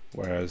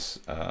 whereas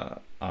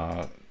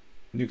our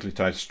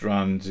nucleotide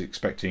strand is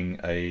expecting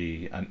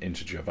an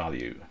integer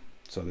value.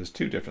 So there's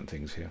two different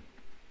things here.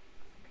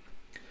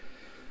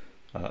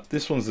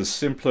 This one's the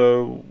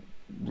simpler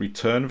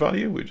return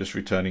value. We're just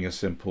returning a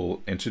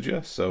simple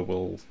integer, so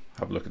we'll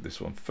have a look at this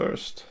one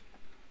first.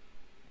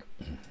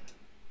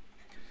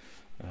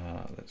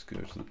 Let's go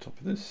to the top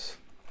of this.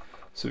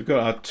 So we've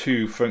got our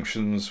two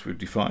functions we've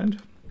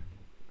defined.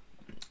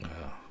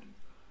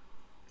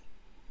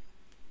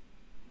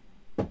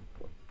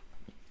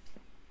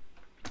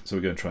 So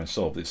we're going to try and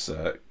solve this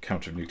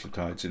count of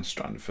nucleotides in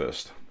strand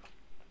first.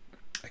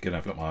 Again,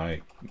 I've got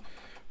my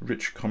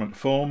rich comment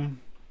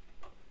form.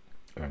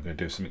 I'm going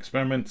to do some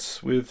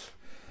experiments with.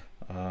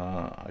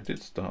 I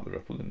did start the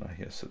REPL, didn't I?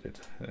 Yes, I did.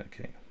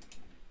 Okay.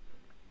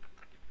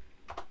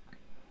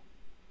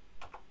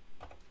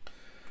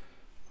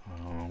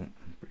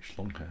 British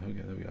long hair.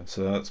 Okay, there we go.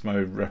 So that's my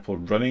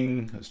REPL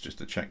running. That's just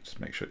a check to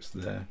make sure it's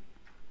there.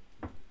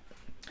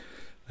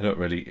 I don't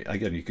really,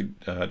 again, you could,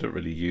 I don't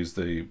really use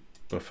the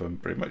buffer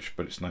very much,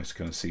 but it's nice to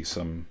kind of see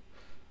some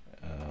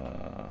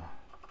of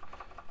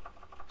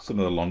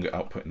the longer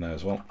output in there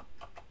as well.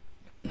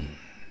 So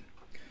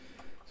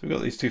we've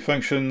got these two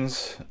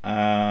functions,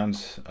 and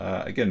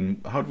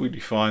again, how do we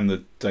define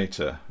the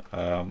data?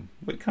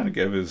 It kind of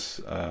gave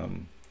us,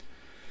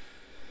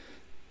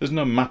 there's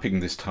no mapping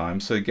this time,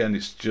 so again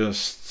it's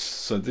just,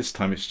 so this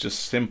time it's just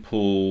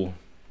simple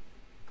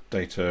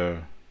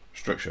data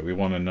structure. We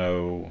want to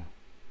know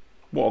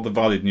what the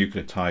valid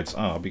nucleotides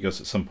are,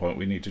 because at some point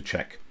we need to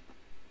check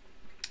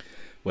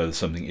whether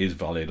something is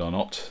valid or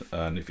not,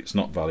 and if it's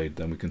not valid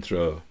then we can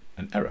throw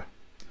an error.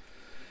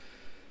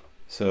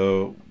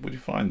 So we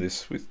define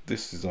this with,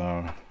 this is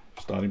our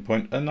starting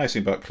point. And the nice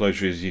thing about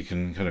Clojure is you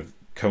can kind of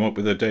come up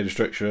with a data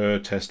structure,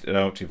 test it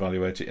out,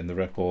 evaluate it in the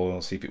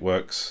REPL, see if it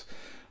works,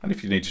 and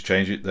if you need to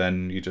change it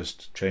then you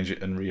just change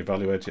it and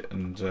reevaluate it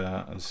and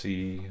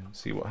see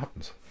what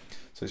happens.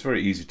 So it's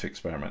very easy to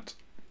experiment.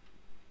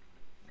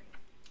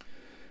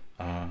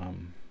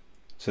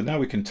 So now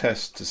we can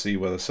test to see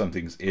whether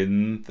something's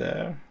in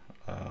there.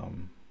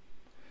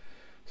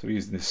 So we're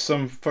using this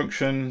sum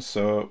function.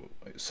 So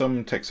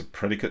sum takes a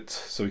predicate,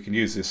 so we can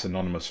use this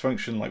anonymous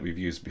function like we've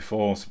used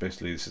before. So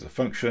basically this is a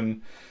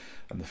function,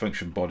 and the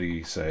function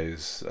body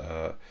says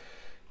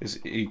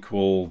is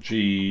equal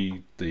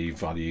g, the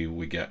value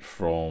we get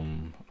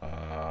from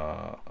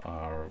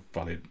our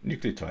valid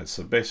nucleotides.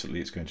 So basically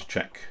it's going to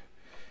check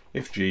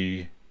if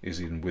g is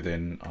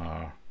within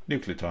our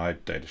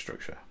nucleotide data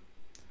structure.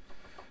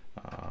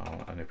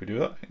 And if we do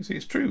that, you can see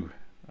it's true.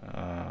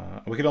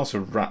 We can also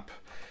wrap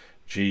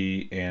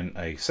g in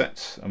a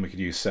set, and we could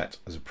use set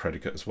as a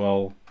predicate as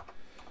well. A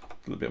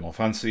little bit more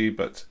fancy,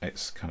 but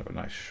it's kind of a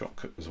nice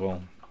shortcut as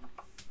well.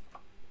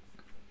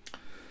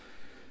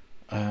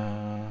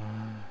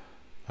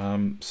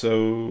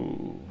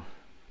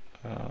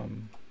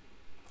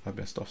 I've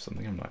messed off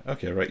something, I'm like,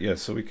 okay, right, yeah,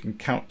 so we can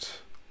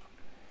count.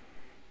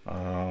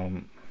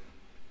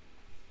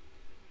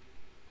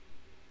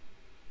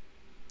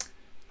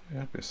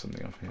 Yeah, I've got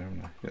something off here,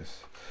 haven't I?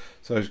 Yes.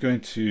 So I was going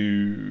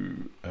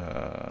to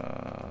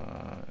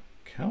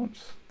count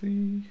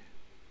the.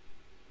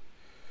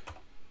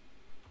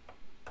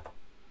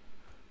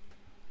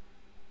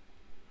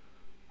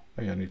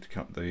 Oh yeah, I need to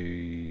count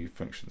the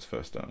functions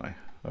first, don't I?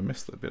 I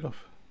missed that bit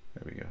off.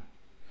 There we go.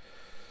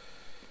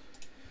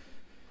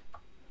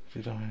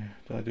 Did I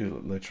do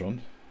that later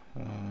on?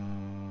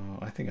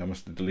 I think I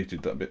must have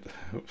deleted that bit.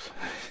 Oops.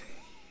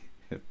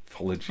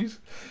 Apologies.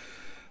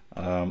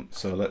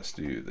 So let's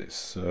do this.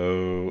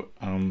 So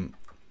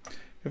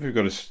if we've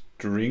got a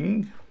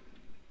string,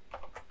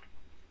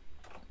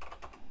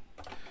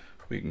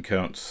 we can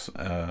count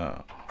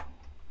how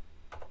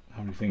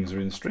many things are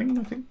in the string.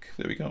 I think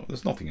there we go.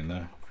 There's nothing in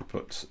there. If we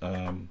put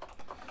an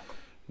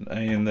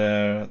A in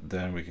there,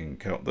 then we can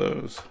count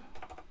those.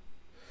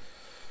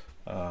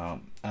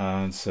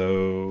 And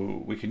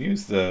so we can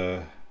use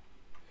the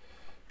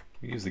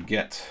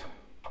get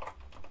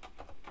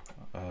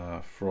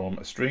from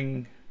a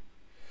string.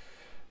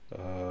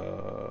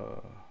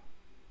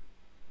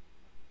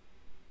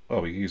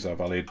 Well, we use our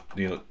valid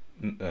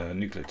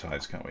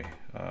nucleotides, can't we?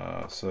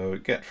 So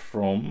get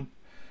from,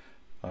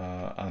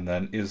 and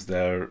then is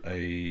there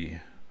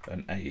an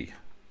A?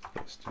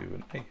 Let's do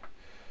an A.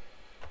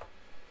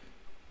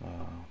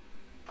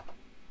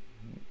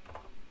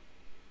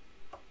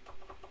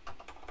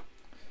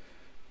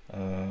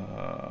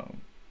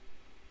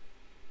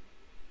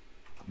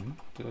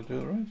 Did I do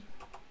it right?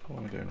 What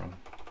am I doing wrong?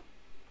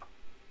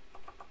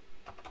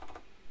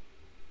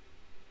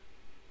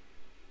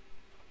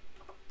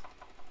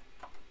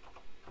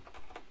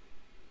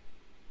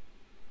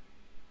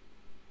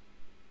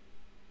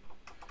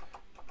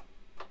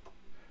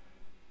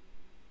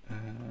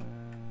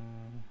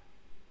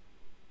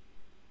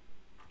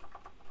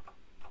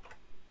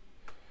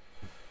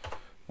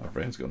 My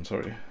brain's gone,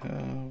 sorry.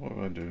 What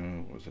am I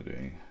doing? What was I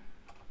doing?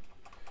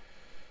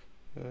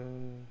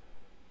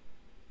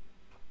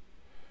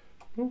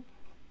 Oh.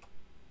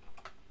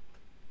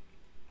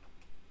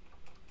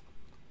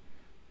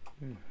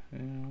 There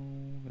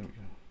we go.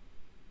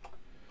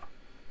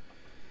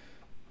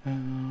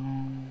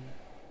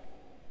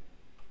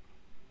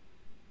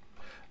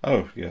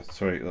 Oh, yeah,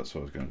 sorry, that's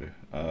what I was going to do.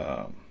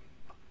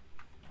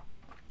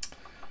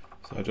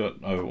 So I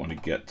don't want to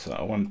get,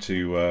 I want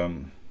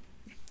to,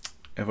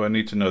 if I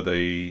need to know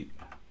the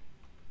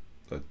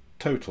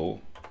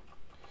total,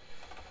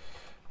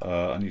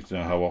 I need to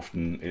know how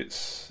often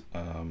it's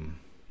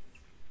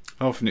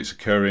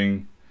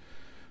occurring,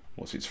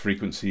 what's its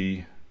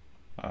frequency.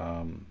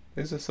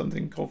 Is there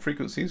something called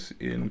frequencies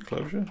in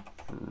Clojure?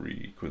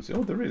 Frequency,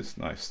 oh there is,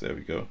 nice, there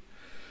we go.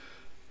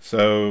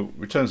 So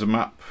returns a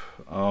map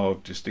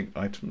of distinct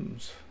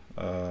items.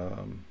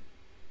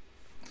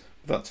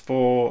 that's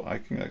for, I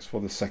think that's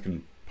for the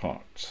second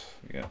part.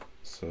 Yeah,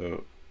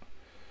 so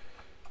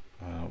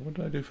what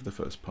did I do for the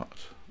first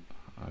part?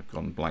 I've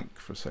gone blank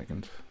for a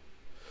second.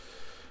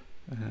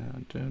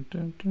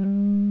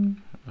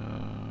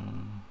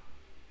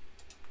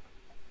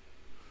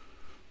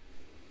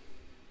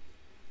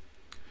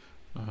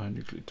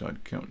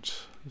 Nucleotide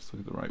count. Let's look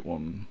at the right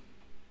one.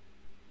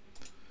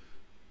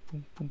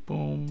 Boom, boom,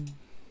 boom.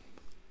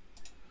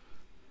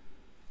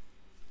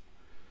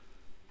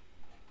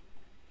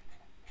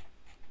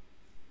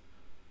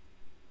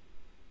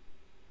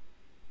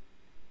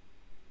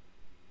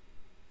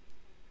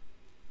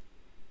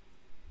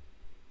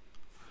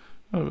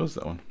 Oh, it was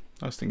that one.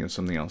 I was thinking of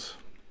something else.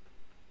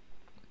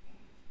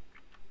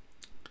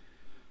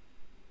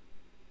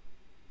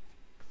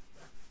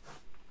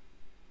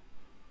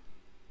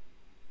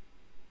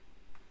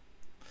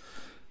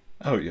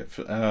 Oh yeah,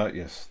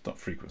 yes, not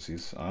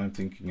frequencies. I'm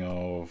thinking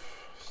of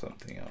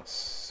something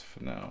else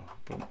for now.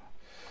 Boom.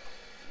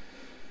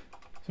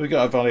 So we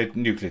got a valid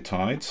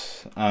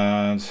nucleotides,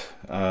 and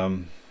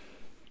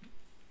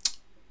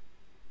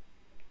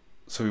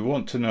so we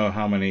want to know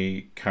how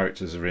many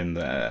characters are in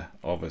there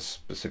of a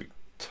specific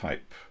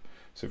type.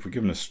 So if we're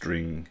given a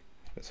string,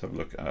 let's have a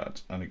look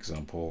at an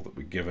example that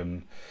we're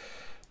given.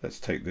 Let's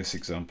take this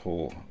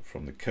example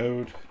from the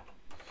code,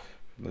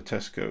 from the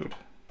test code.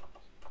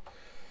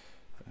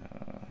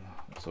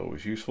 It's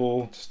always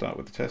useful to start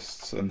with the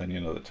tests, and then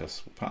you know the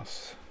tests will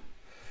pass.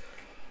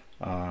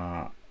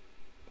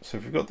 So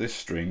if we've got this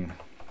string,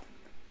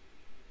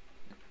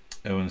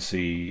 I want to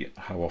see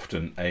how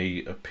often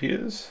A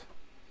appears.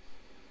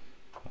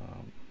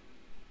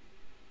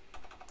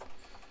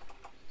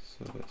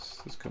 So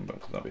let's come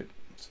back to that bit.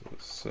 So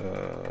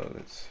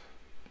let's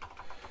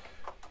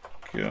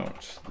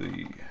count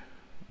the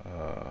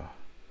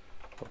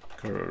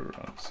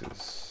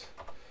occurrences.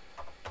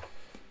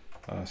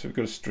 So we've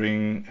got a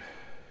string.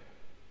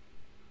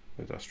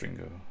 Where'd our string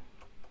go?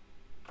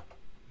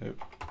 Nope.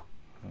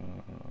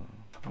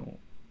 No.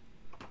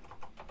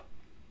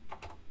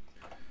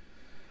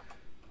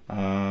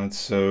 And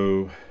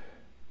so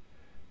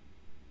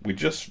we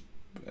just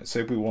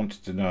say we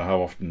wanted to know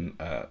how often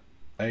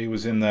A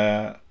was in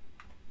there.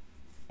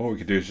 What we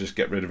could do is just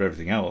get rid of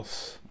everything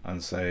else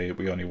and say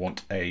we only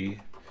want A.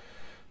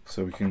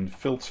 So we can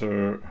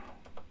filter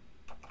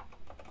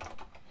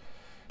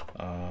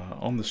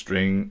on the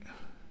string,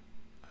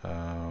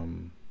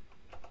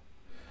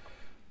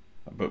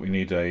 but we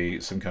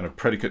need some kind of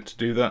predicate to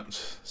do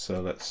that.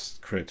 So let's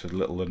create a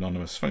little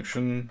anonymous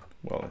function.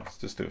 Well, let's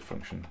just do a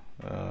function.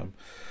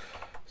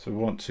 So we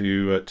want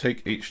to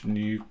take each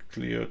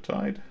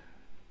nucleotide,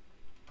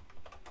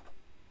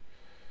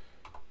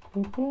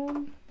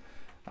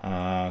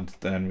 and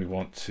then we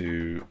want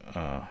to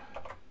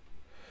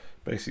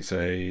basically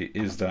say,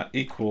 is that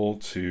equal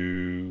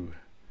to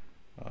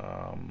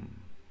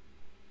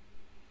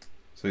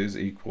so is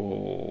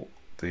equal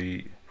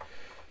the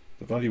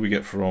value we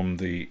get from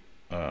the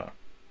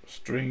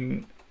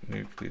string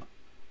nucleotide,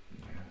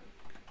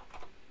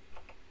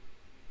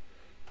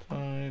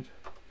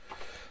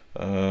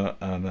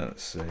 and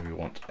let's say we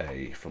want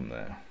A from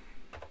there.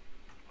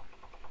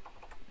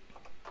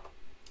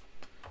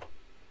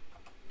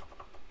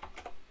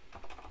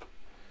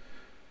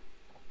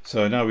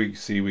 So now we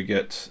see we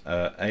get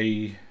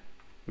we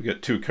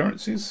get two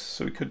occurrences.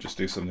 So we could just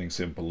do something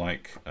simple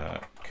like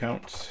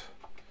count.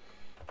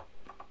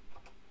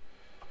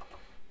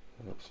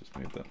 Let's just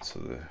move that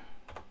so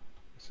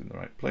it's in the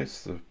right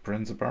place. The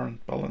parens are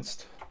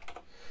balanced.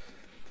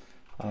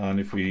 And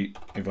if we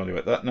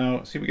evaluate that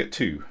now, see we get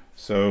 2.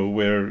 So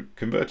we're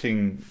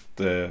converting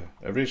the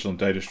original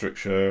data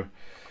structure.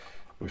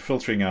 We're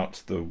filtering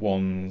out the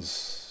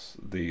ones,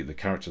 the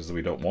characters that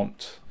we don't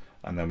want,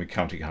 and then we're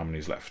counting how many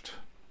is left.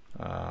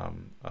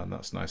 And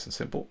that's nice and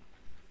simple.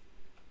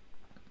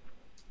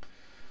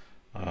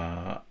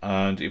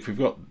 And if we've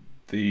got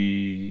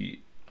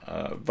the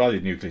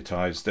valid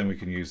nucleotides, then we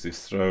can use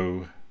this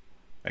throw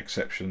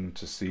exception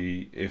to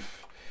see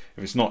if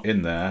it's not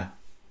in there,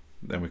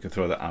 then we can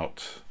throw that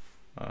out.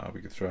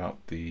 We can throw out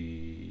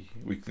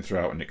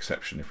an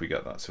exception if we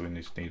get that. So we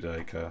need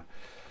like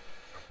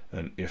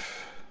an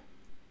if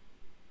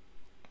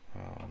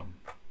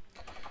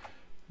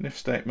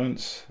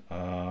statement,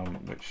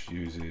 which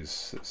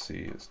uses, let's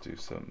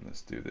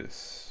do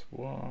this.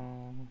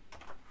 Wow.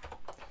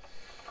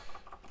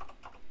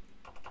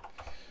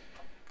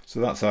 So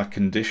that's our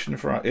condition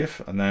for our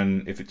if, and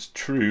then if it's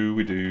true,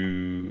 we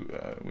do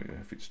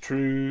if it's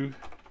true,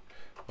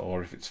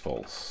 or if it's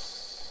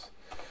false.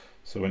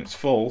 So when it's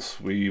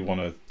false, we want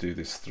to do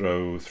this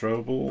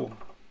throwable.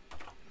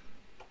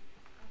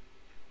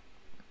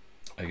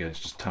 Again, it's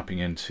just tapping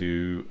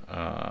into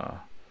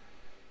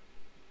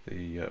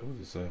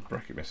there's a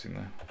bracket missing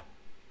there.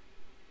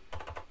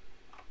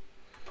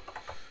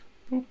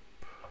 Boop.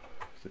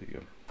 There you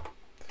go.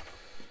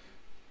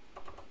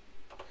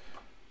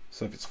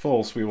 So if it's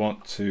false, we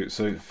want to,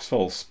 so if it's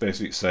false,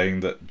 basically it's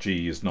saying that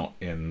G is not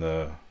in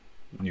the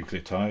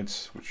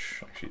nucleotides,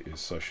 which actually is,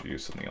 so I should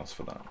use something else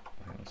for that.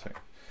 Hang on a sec.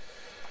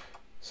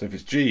 So if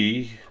it's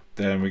G,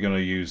 then we're going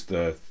to use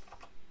the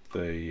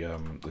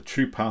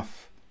true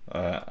path,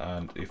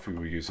 and if we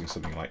were using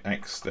something like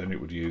X, then it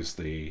would use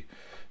the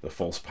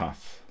false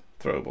path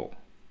throwable.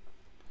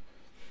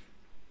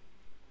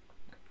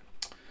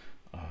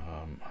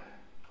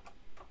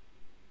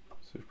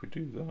 So if we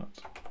do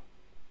that,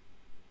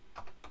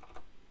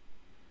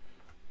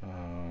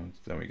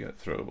 then we get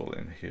throwable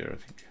in here, I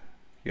think.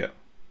 Yeah.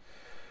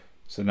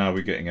 So now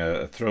we're getting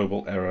a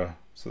throwable error,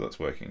 so that's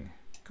working.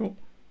 Cool.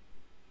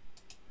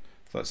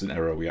 So that's an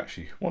error we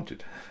actually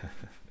wanted.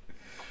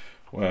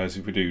 Whereas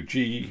if we do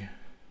G,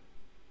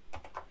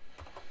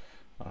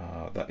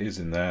 that is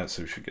in there,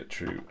 so we should get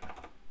true.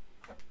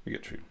 We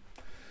get true.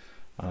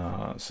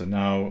 So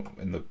now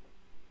in the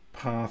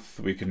path,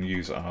 we can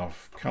use our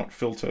count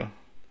filter.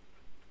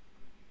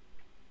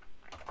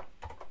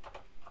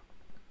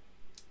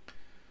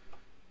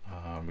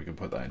 We can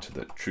put that into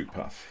the true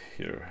path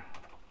here.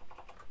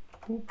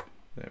 Boop.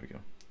 There we go.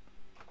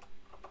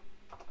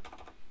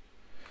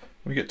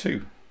 We get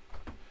 2.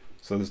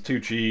 So there's 2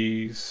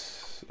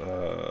 G's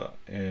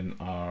in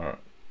our.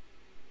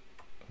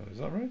 Is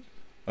that right?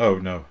 Oh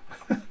no.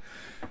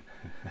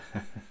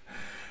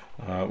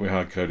 We're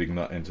hard coding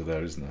that into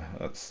there, isn't there?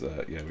 That's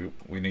yeah.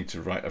 We need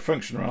to write a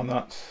function around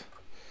that.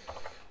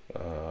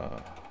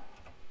 And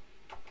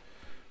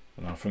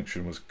our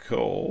function was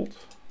called.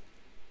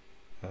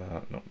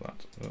 Not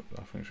that.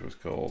 Our function was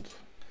called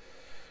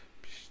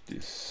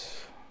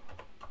this.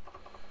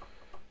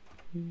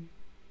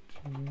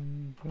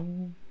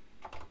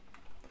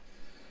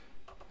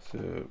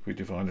 So we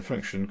define a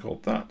function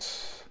called that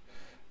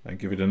and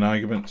give it an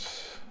argument.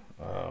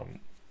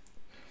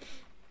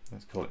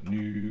 Let's call it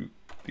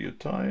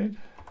Nucleotide.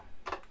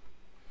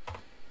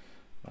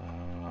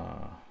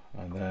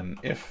 And then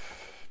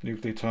if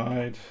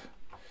Nucleotide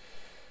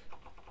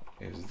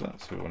is that,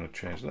 so we want to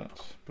change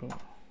that. Boom.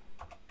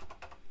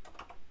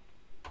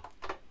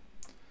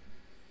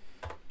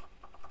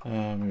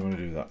 We want to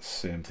do that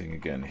same thing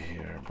again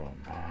here. Boom.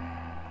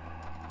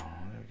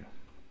 There we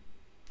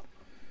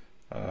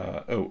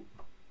go. Oh,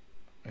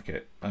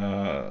 okay.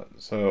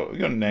 So we've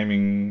got a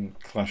naming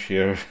clash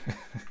here.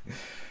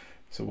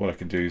 So what I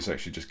can do is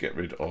actually just get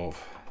rid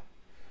of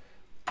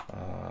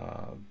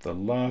the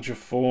larger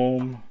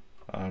form,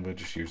 and we'll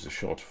just use the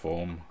short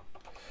form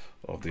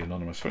of the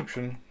anonymous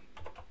function.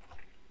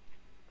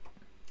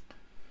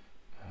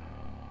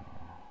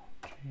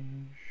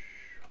 Change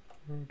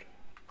word.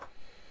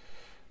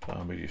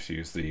 And we just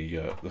use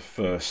the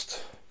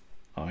first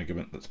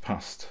argument that's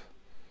passed.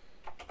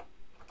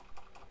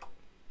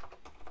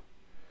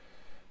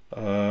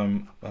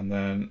 And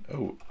then,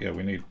 oh yeah,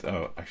 we need,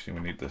 actually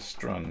we need the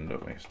strand,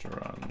 don't we?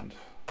 Strand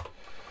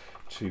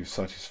to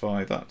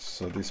satisfy that.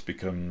 So this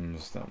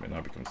becomes, that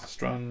now becomes the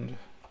strand.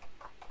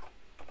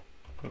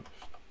 Oops,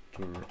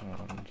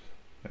 strand.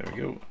 There we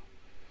go.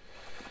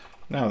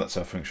 Now that's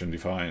our function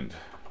defined.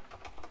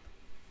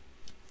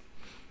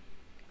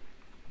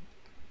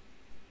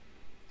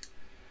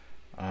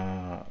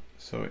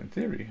 So in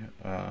theory,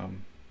 so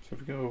if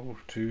we go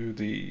to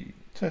the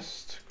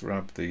test,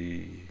 grab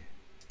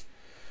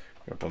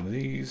one of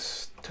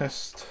these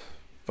test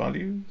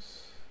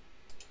values,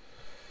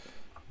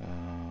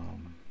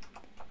 and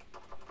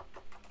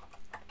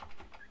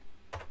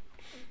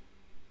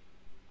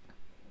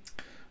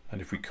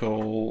if we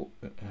call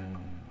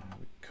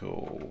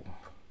count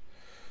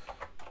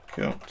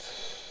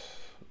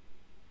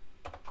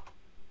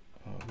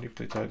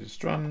nucleotide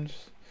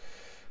strands,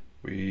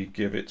 we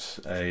give it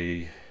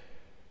a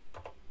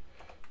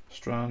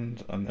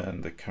strand and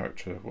then the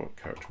character. What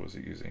character was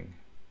it using?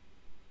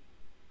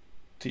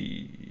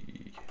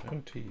 T.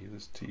 Oh, T.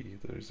 There's T.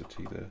 There is a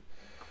T there.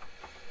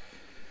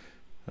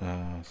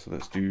 So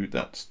let's do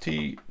that's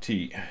T.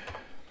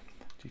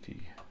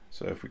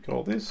 So if we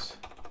call this,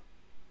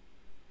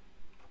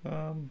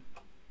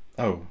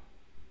 oh,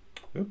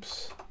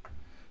 oops,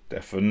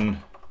 defen.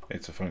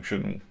 It's a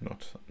function,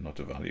 not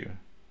a value.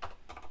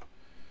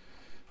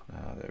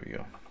 There we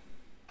go.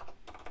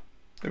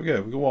 There we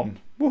go. We go on.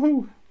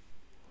 Woohoo!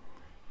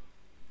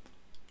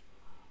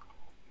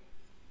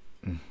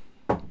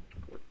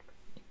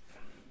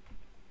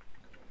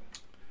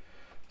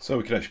 So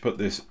we can actually put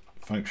this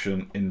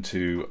function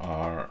into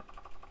our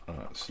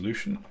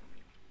solution.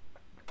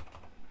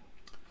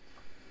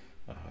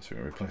 So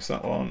we replace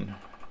that one.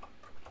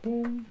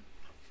 Boom.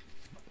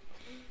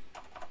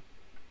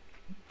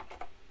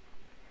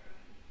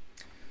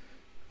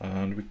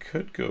 And we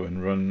could go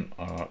and run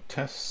our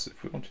tests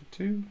if we wanted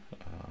to.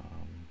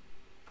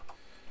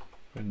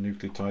 Run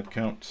nucleotide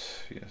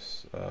count,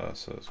 yes.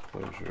 So it's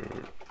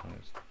Clojure.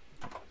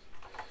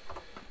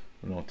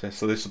 Run all tests.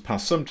 So this will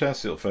pass some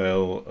tests, it'll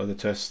fail other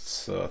tests.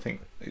 So I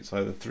think it's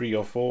either 3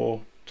 or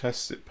 4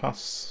 tests it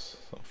passed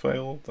or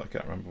failed. I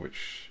can't remember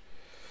which.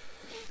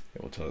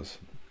 It will tell us.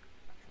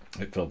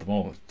 It failed them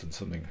all. It's done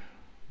something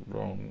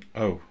wrong.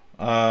 Oh,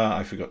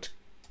 I forgot to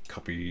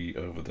copy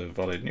over the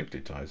valid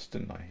nucleotides,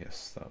 didn't I?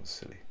 Yes, that was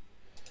silly.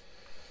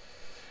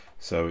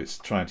 So it's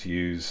trying to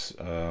use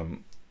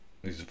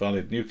these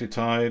valid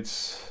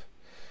nucleotides,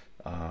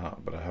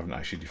 but I haven't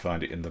actually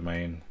defined it in the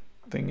main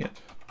thing yet.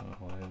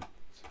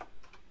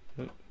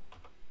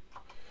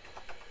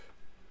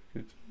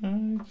 Good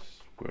night.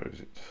 Where is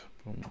it?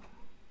 Boom.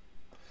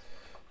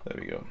 There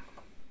we go.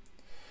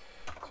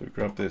 So we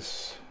grab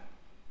this,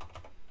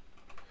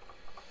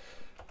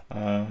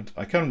 and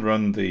I can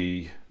run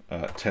the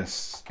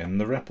tests in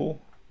the REPL,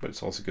 but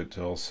it's also good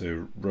to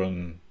also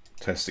run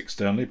tests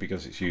externally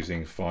because it's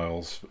using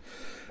files.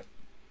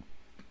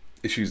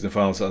 It's using the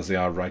files as they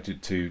are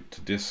writed to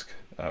disk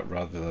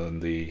rather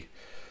than the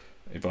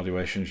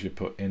evaluations you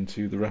put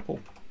into the REPL.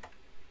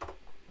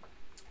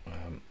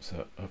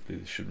 So hopefully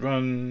this should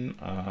run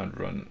and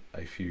run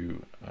a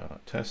few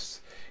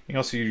tests. You can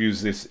also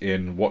use this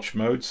in watch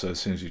mode, so as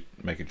soon as you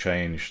make a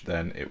change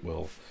then it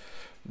will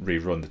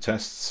rerun the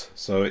tests.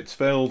 So it's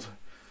failed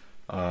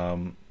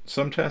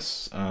some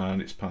tests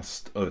and it's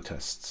passed other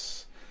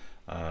tests.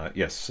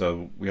 Yes,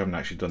 so we haven't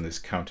actually done this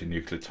counting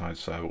nucleotides,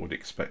 so I would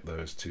expect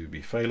those to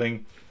be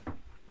failing.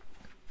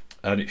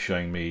 And it's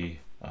showing me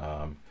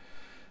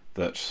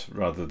that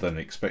rather than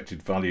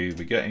expected value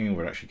we're getting,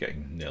 we're actually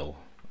getting nil.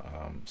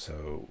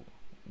 So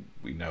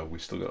we know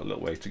we've still got a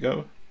little way to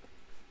go.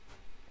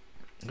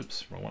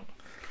 Oops, wrong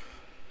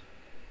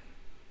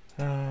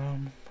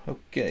one.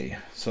 Okay,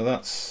 so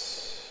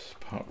that's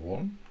part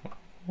one.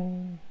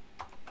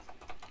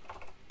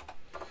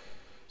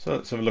 So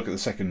let's have a look at the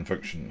second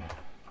function.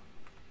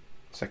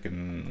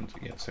 Second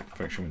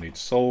function we need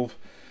to solve.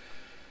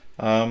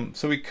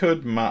 So we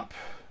could map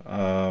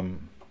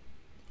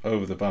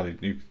over the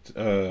valid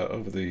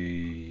over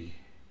the.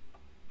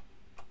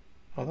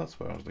 Oh, that's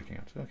where I was looking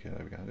at. Okay,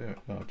 there we go.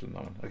 No, I've done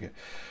that one. Okay.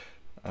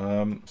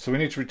 So we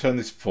need to return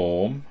this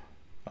form.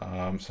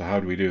 So how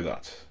do we do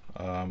that?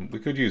 We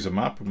could use a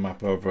map and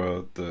map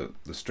over the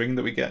string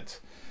that we get.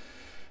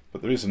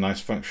 But there is a nice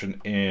function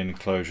in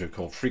Clojure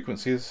called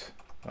frequencies.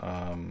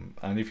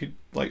 And if you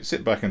like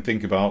sit back and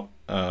think about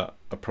a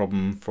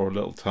problem for a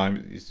little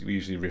time, we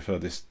usually refer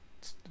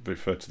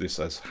to this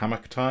as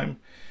hammock time.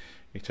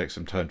 You take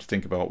some time to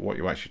think about what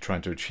you're actually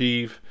trying to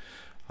achieve.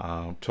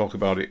 Talk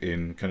about it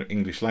in kind of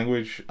English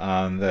language,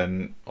 and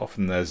then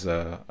often there's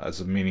a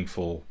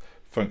meaningful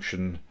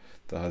function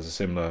that has a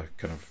similar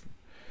kind of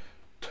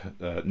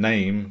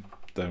name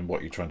than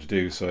what you're trying to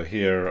do. So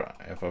here,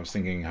 if I was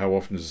thinking how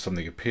often does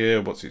something appear,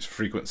 what's its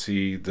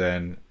frequency,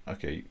 then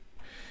okay,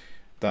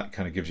 that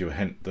kind of gives you a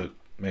hint that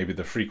maybe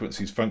the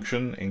frequencies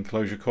function in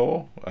Clojure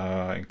Core,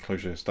 in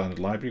Clojure Standard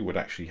Library, would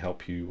actually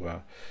help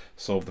you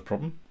solve the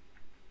problem.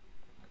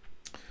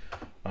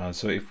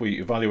 So if we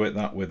evaluate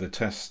that with a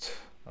test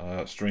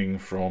string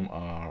from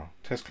our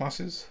test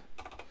classes,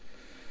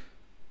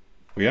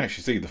 we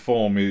actually see the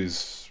form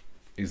is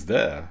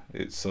there.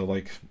 It's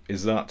like,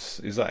 is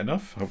that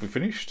enough? Have we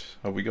finished?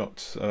 Have we got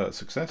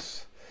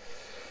success?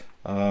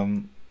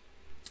 Well,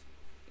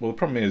 the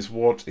problem is,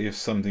 what if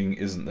something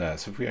isn't there?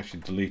 So if we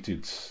actually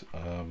deleted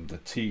the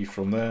t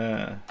from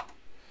there,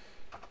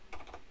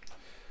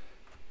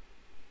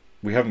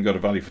 we haven't got a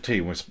value for t.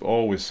 We're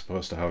always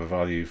supposed to have a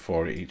value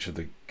for each of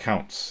the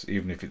counts,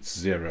 even if it's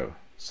 0.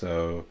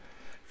 So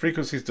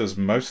frequencies does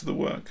most of the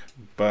work,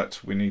 but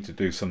we need to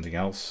do something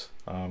else.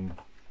 And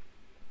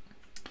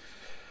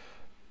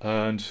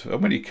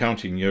when you're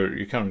counting,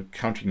 you're kind of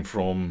counting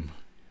from,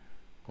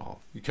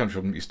 well, you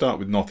start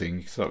with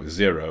nothing, you start with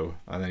 0,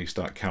 and then you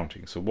start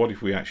counting. So what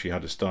if we actually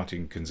had a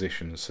starting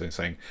condition, so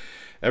saying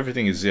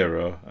everything is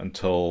 0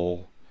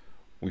 until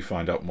we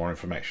find out more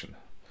information?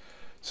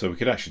 So we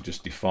could actually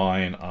just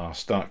define our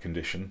start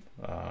condition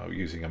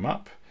using a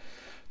map.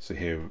 So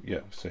here,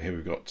 here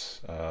we've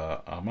got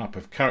our map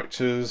of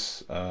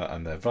characters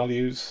and their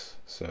values.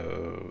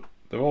 So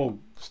they're all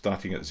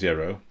starting at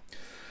 0.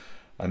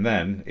 And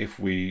then if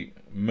we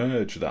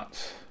merge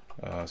that,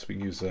 so we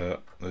can use the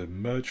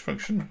merge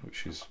function,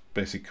 which is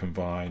basically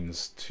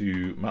combines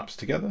two maps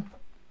together.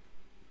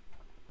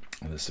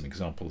 And there's some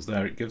examples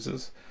there it gives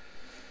us.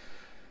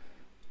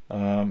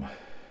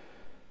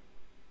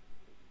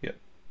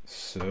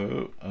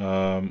 So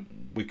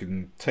we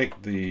can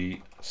take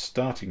the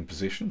starting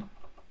position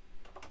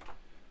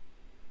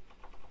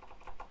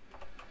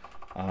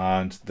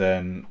and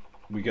then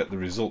we get the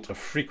result of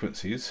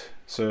frequencies.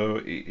 So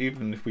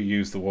even if we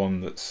use the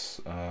one that's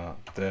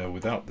there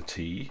without the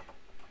t,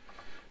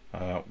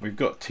 we've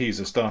got t as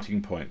a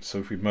starting point. So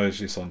if we merge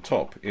this on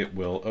top, it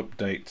will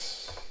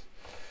update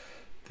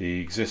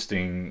the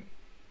existing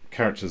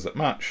characters that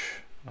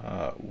match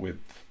with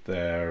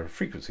their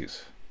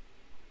frequencies.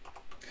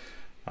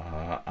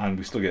 And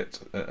we still get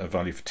a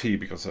value for t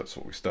because that's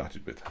what we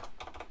started with.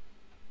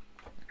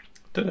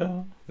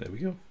 Ta-da! There we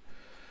go.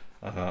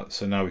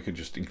 So now we can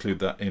just include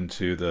that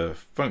into the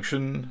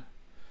function,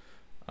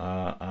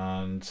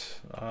 and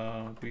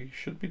we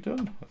should be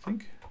done, I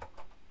think.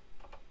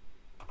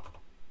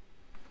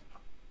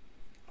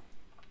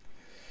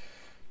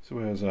 So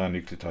where's our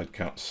nucleotide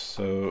counts?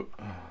 So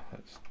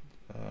let's,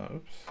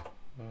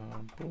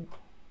 no.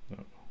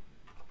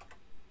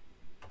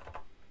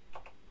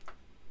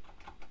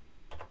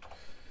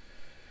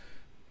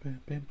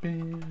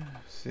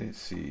 Let's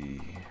see.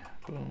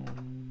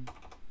 Boom.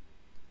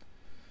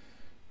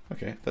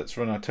 Okay, let's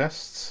run our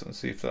tests and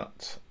see if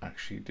that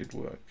actually did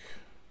work.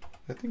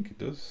 I think it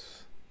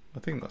does. I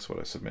think that's what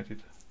I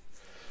submitted.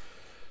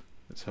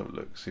 Let's have a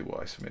look, see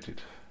what I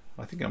submitted.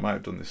 I think I might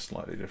have done this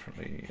slightly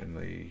differently in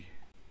the...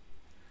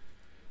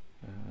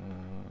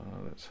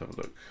 let's have a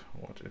look.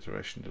 What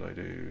iteration did I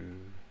do?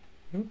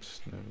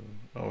 Oops, no.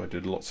 Oh, I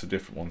did lots of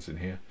different ones in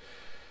here.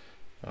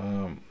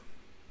 Oh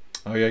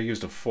yeah, I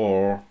used a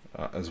for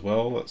as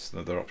well. That's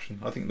another option.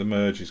 I think the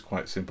merge is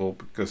quite simple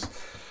because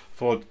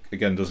for,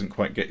 again, doesn't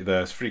quite get you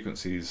there. As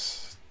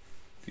frequencies,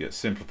 it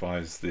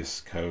simplifies this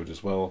code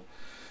as well.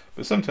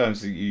 But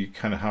sometimes you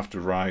kind of have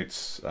to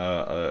write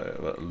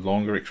a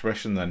longer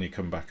expression, then you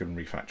come back and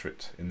refactor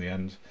it in the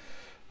end.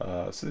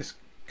 So this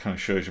kind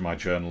of shows you my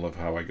journal of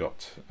how I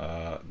got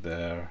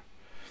there.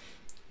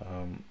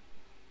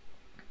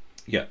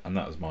 Yeah, and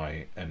that was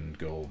my end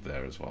goal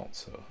there as well.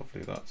 So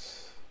hopefully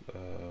that's... did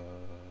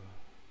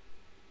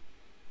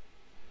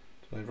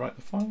I write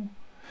the file?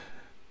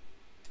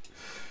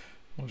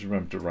 I always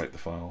remember to write the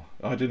file.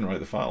 Oh, I didn't write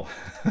the file.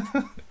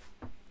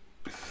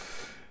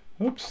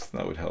 Oops,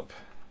 that would help.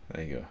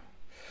 There you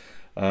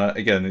go.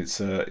 Again, it's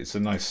a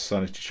nice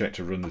sanity check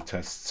to run the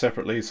tests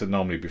separately. So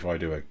normally before I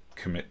do a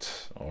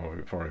commit, or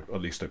before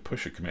at least I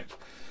push a commit,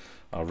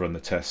 I'll run the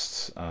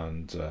tests,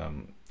 and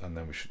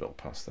then we should all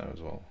pass there as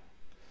well.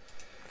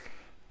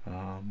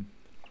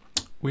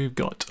 We've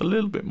got a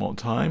little bit more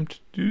time to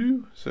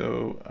do,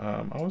 so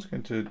I was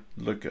going to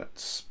look at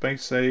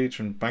space age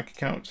and bank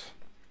account.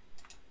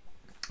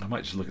 I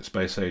might just look at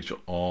space age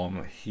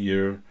on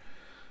here,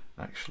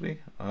 actually.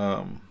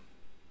 I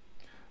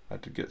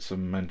had to get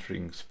some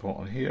mentoring support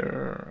on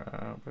here.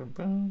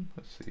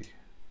 Let's see.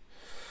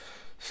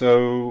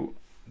 So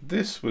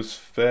this was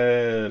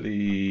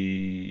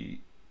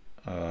fairly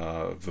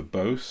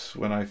verbose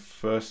when I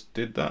first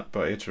did that,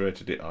 but I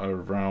iterated it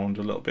around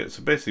a little bit.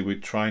 So basically we're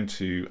trying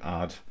to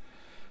add,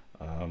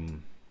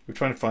 we're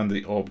trying to find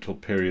the orbital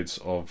periods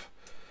of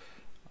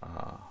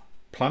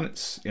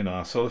planets in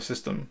our solar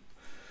system,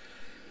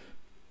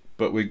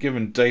 but we're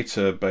given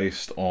data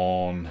based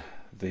on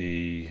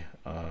the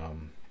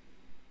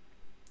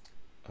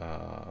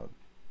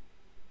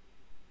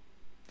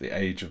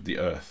age of the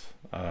Earth.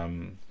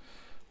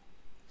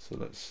 So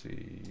let's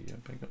see, have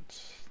I got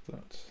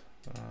that?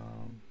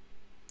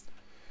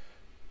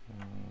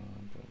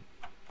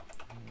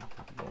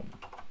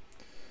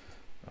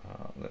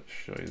 Let's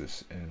show you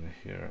this in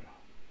here.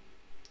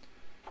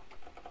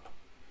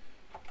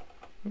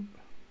 We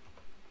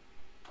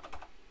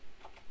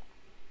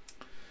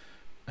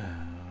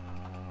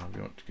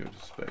want to go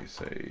to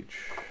space age.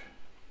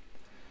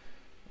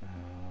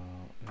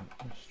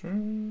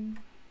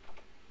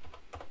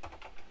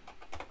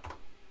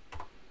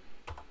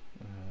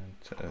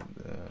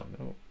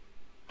 No.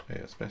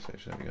 Yeah, space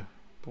age, there we go.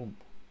 Boom.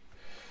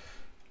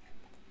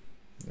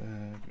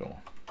 There we go.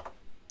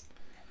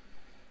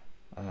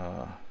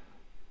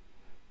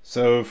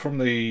 So from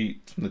the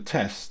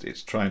test,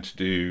 it's trying to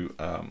do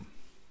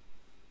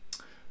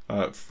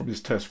from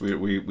this test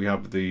we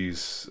have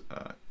these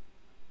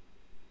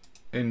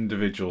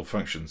individual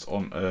functions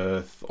on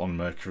Earth, on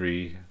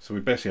Mercury. So we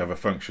basically have a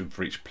function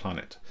for each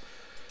planet.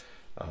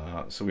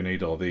 So we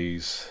need all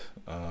these.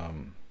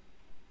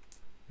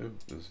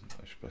 There's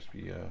supposed to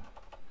be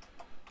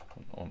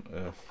on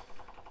Earth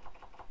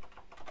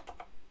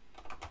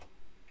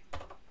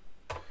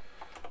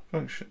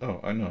function. Oh,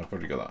 I know, I've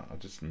already got that. I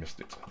just missed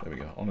it. There we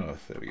go. On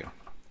Earth. There we go.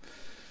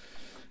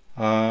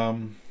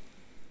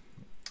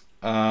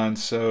 And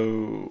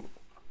so,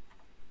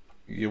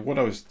 yeah, what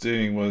I was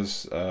doing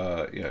was,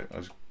 yeah, I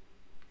was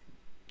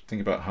thinking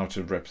about how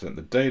to represent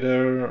the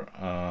data,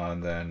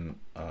 and then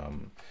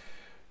going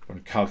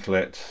to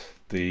calculate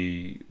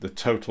the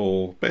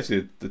total,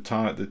 basically the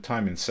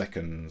time in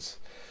seconds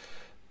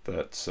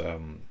that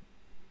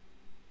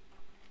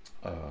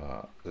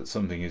that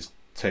something is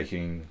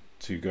taking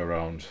to go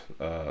around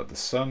the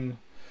sun.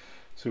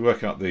 So we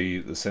work out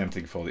the same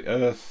thing for the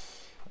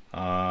Earth,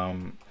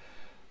 and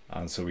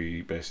so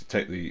we basically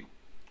take the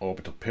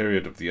orbital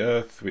period of the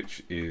Earth,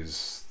 which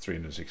is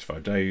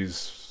 365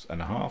 days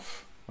and a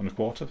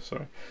quarter,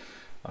 sorry,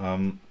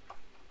 and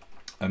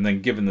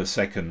then given the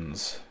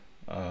seconds,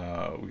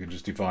 we can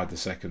just divide the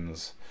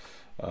seconds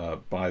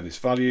by this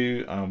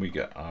value, and we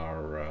get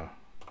our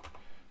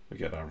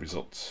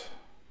results.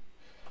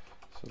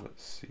 So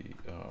let's see.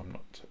 I'm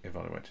not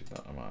evaluated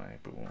that, am I?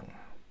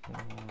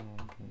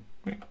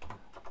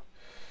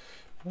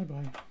 Bye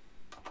bye.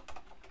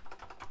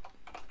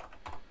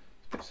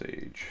 Space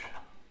age.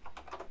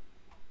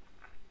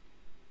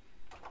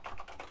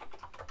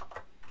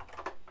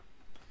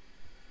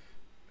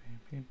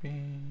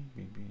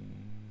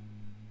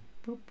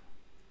 Boop.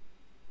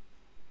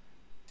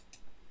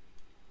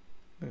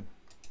 Oh,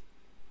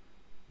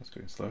 that's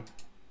going slow.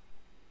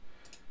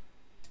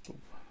 Boop.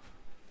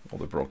 All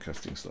the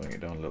broadcasting slowing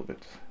it down a little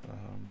bit.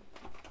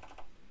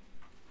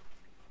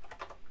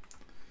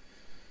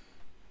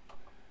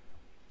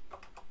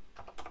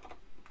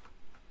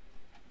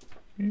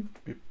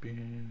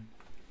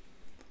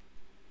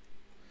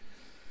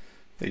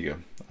 there you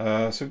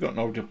go. So we've got an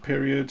orbital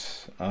period,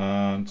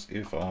 and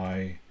if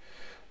I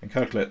can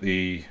calculate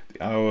the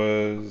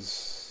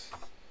hours,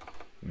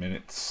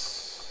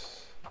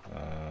 minutes,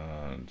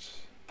 and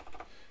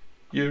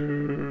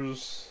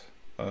years,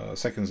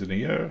 seconds in a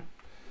year.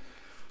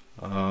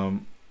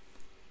 But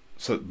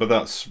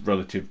that's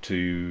relative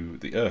to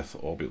the Earth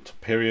orbital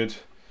period.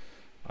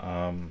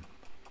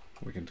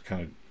 We can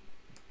kind of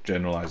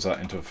generalize that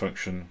into a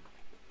function,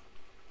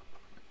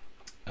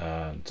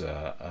 and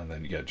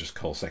then just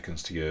call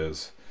seconds to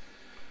years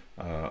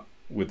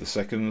with the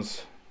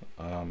seconds.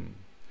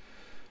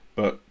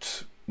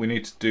 But we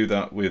need to do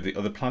that with the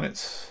other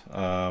planets.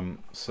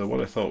 So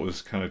what I thought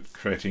was kind of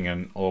creating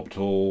an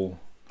orbital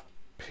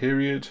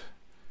period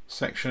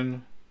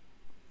section,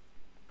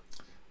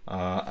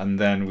 and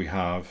then we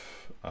have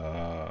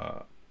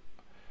a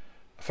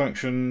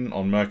function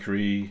on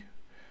Mercury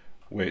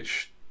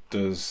which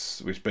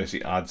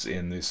basically adds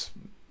in this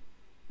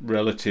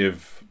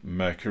relative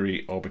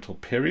Mercury orbital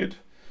period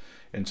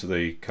into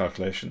the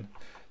calculation.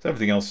 So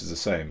everything else is the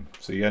same.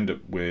 So you end up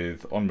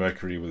with on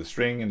Mercury with a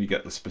string, and you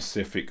get the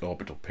specific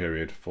orbital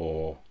period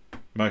for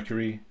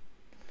Mercury,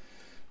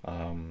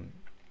 and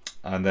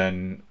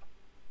then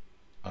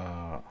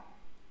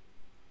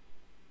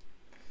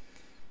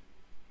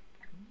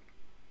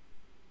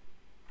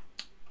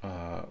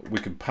we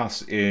can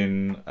pass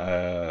in.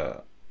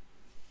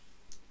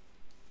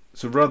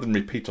 So rather than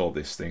repeat all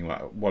this thing,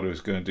 what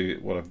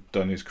I've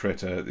done is create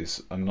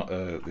this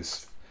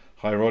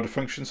higher order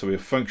function. So we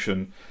have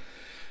function,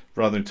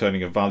 rather than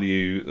turning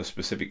a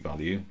specific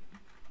value,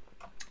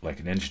 like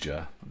an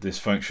integer, this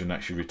function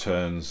actually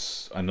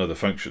returns another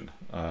function,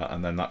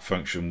 and then that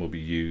function will be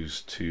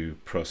used to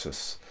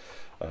process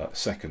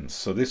seconds.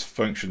 So this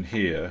function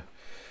here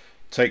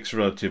takes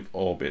relative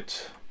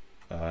orbit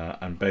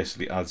and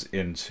basically adds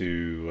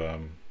into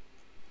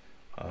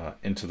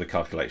the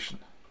calculation.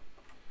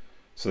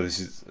 So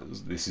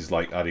this is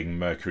like adding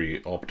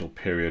Mercury orbital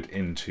period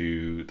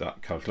into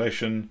that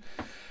calculation,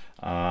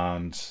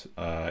 and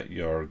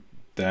you're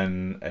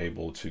then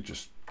able to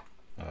just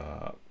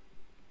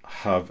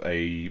have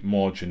a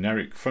more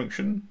generic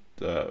function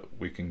that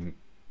we can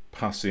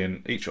pass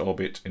in each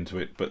orbit into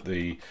it, but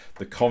the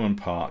common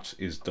part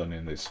is done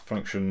in this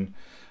function,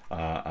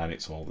 and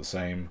it's all the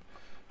same.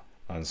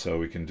 And so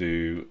we can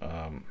do,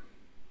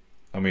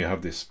 and we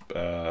have this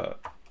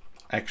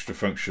extra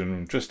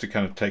function just to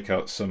kind of take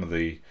out some of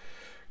the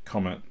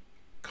common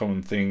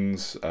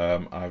things.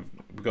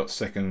 We've got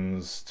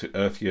seconds to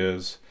Earth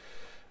years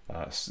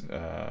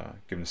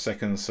given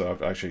seconds, so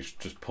I've actually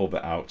just pulled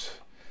that out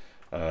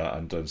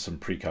and done some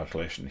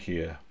pre-calculation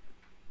here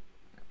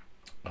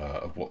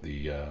of what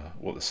the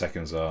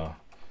seconds are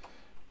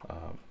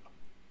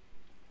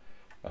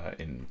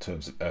in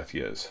terms of Earth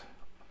years.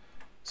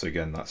 So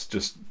again, that's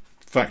just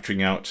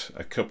factoring out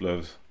a couple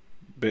of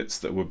bits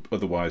that would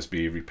otherwise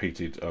be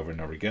repeated over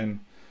and over again,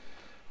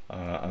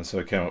 and so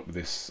I came up with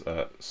this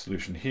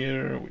solution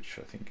here, which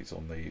I think is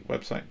on the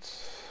website.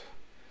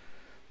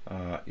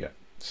 Yeah,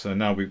 so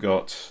now we've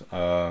got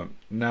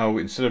now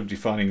instead of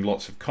defining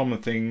lots of common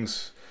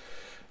things,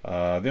 the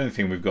only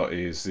thing we've got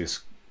is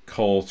this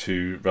call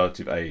to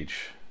relative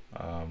age.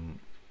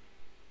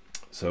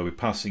 So we're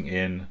passing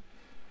in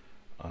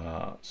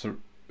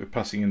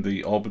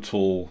the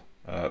orbital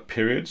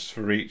periods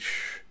for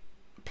each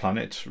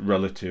planet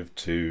relative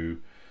to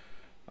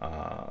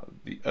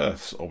the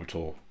Earth's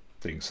orbital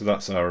thing. So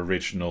that's our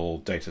original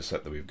data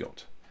set that we've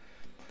got,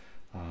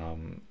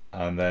 and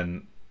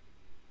then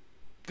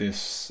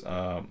this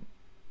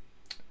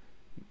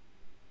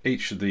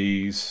each of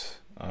these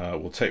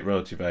will take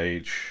relative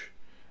age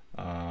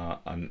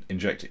and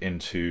inject it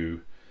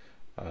into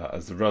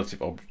as the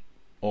relative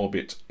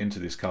orbit into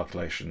this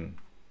calculation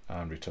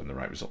and return the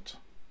right result.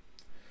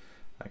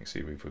 I can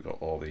see we've got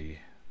all the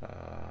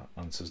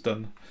answers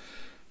done.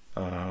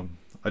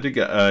 I did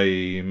get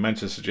a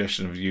mentor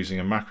suggestion of using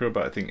a macro,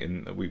 but I think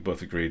we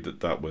both agreed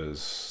that that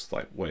was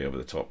like way over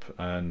the top.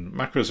 And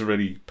macros are a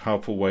really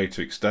powerful way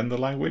to extend the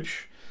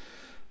language,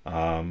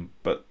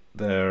 but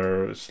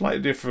they're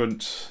slightly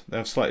different. They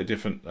have slightly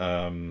different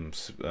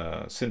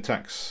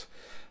syntax,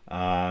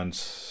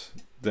 and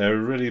they're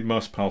really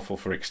most powerful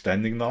for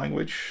extending the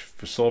language,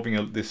 for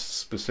solving this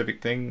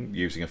specific thing.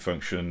 Using a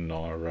function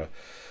or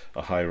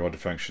a higher order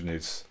function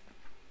is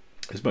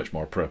much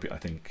more appropriate, I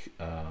think,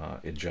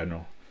 in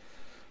general.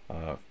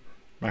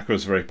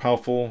 Macros are very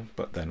powerful,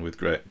 but then with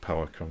great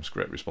power comes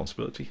great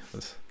responsibility,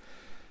 as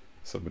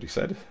somebody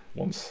said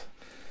once.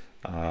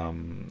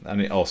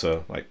 And it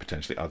also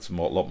potentially adds a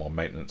lot more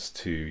maintenance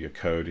to your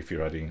code if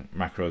you're adding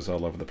macros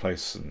all over the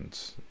place, and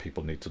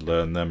people need to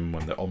learn them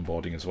when they're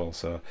onboarding as well.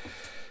 So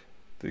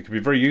they can be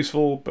very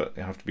useful, but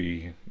they have to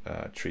be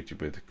treated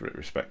with great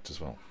respect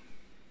as well.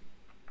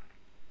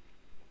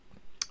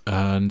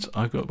 And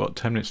I've got about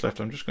 10 minutes left.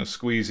 I'm just going to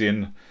squeeze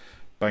in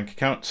bank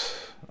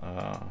account.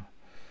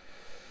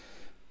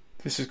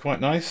 This is quite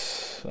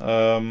nice.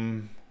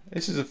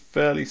 This is a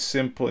fairly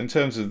simple, in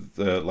terms of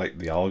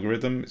the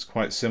algorithm, it's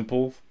quite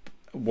simple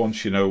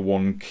once you know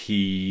one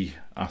key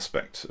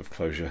aspect of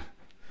Clojure.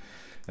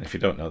 And if you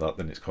don't know that,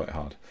 then it's quite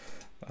hard.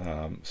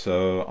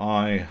 So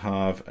I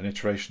have an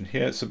iteration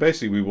here. So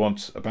basically, we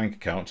want a bank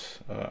account.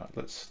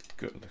 Let's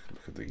go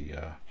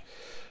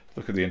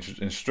look at the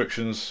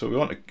instructions. So we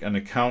want an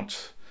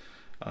account.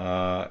 It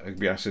can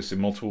be accessed in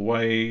multiple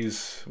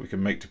ways. We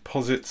can make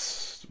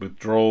deposits,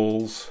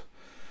 withdrawals,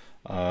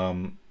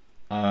 and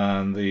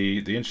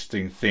the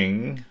interesting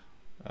thing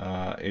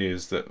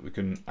is that we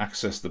can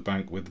access the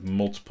bank with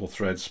multiple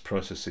threads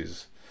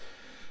processes.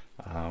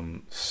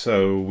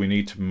 So we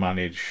need to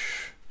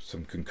manage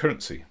some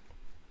concurrency.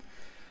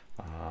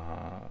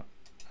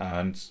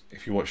 And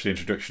if you watch the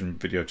introduction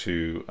video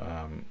to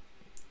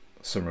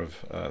Summer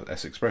of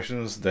Sexp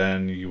expressions,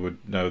 then you would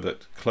know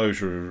that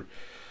Clojure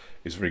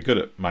is very good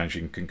at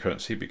managing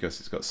concurrency because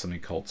it's got something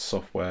called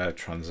software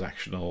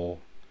transactional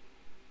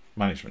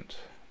management,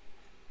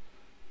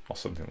 or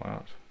something like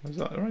that. Is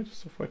that right?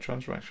 Software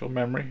transactional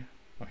memory?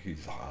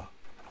 Oh,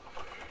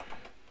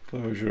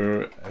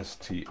 Clojure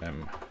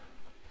STM.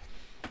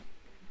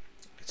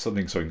 It's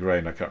something so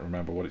ingrained I can't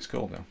remember what it's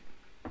called now.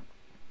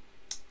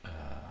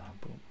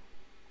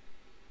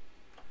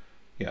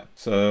 Yeah,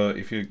 so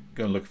if you're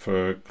going to look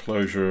for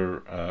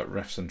Clojure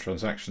refs and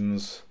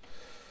transactions,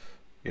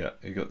 yeah,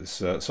 you got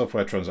this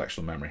software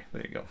transactional memory.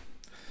 There you go.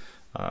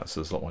 So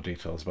there's a lot more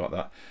details about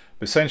that.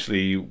 But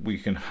essentially, we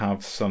can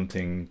have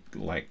something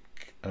like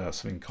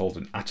something called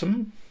an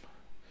atom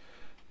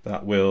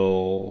that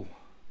will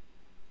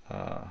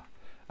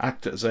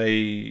act as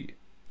a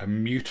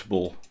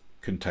mutable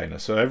container.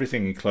 So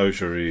everything in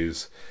Clojure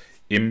is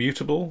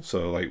immutable.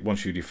 So like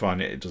once you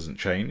define it, it doesn't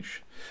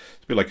change.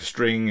 It's a bit like a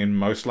string in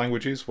most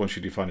languages. Once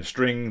you define a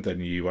string, then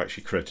you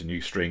actually create a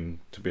new string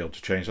to be able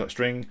to change that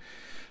string.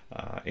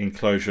 In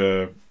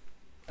Clojure,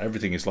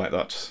 everything is like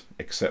that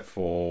except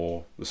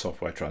for the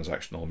software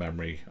transactional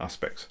memory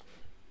aspects.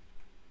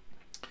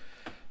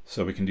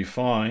 So we can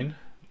define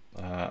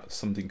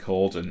something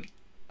called an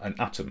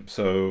atom.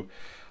 So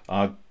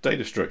our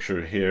data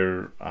structure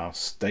here, our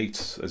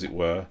state as it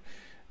were,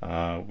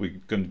 we're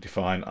going to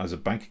define as a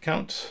bank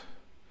account,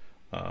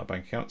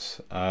 bank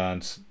accounts,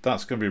 and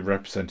that's going to be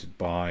represented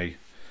by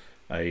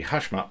a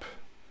hash map,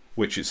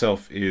 which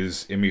itself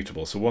is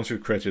immutable. So once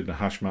we've created a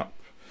hash map,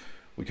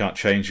 we can't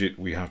change it.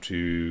 We have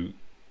to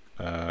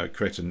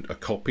create a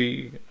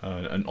copy,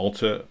 an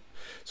alter.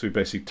 So we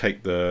basically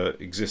take the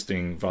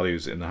existing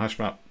values in the hash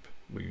map,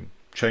 we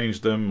change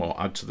them or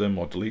add to them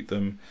or delete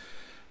them,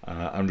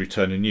 and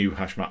return a new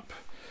hash map.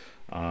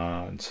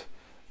 And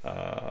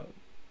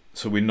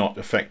so we're not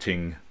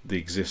affecting the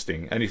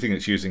existing, anything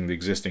that's using the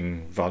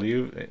existing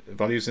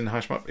values in the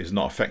hash map is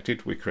not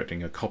affected. We're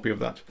creating a copy of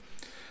that.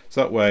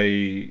 So that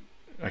way,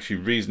 actually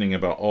reasoning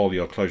about all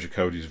your Clojure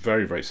code is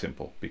very, very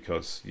simple,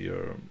 because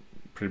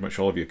pretty much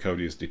all of your code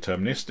is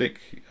deterministic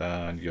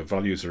and your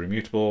values are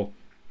immutable.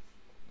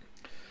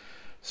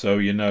 So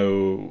you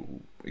know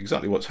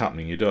exactly what's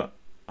happening. You don't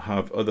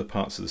have other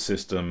parts of the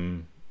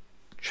system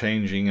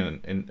changing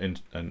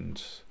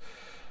and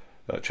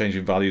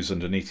changing values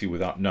underneath you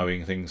without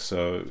knowing things.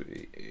 So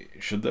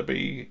should there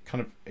be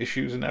kind of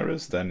issues and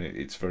errors, then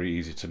it's very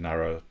easy to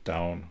narrow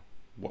down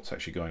what's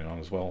actually going on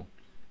as well.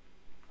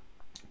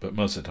 But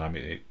most of the time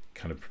it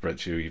kind of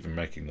prevents you even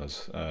making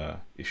those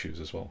issues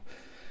as well.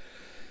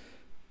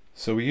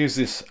 So we use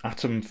this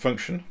atom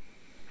function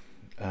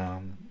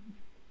to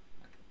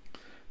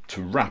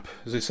wrap.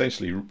 As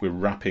essentially we're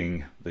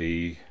wrapping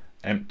the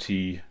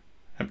empty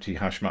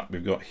hash map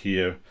we've got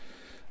here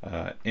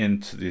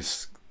into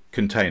this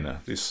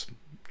container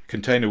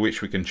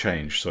which we can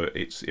change. So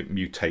it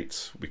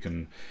mutates. We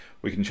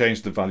can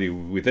change the value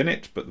within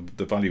it, but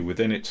the value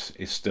within it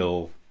is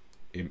still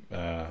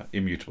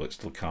immutable. It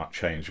still can't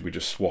change. We're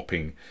just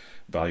swapping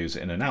values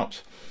in and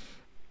out,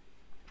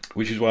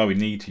 which is why we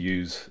need to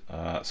use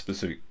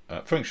specific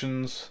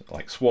functions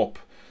like swap.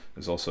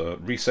 There's also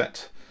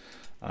reset,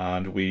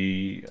 and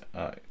we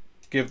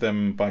give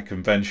them by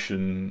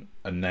convention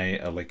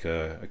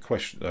a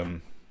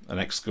question, an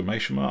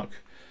exclamation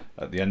mark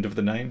at the end of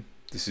the name.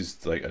 This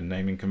is like a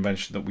naming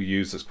convention that we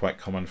use that's quite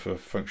common for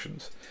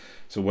functions.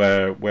 So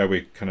where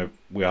we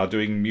are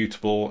doing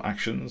mutable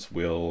actions,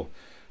 we'll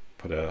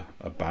put a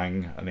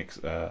bang, an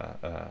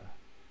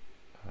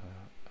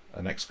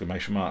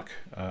exclamation mark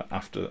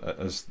after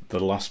as the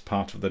last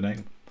part of the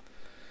name.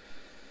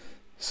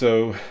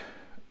 So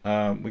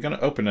we're going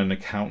to open an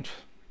account,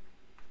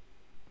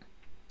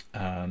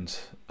 and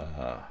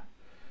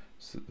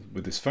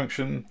with this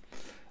function,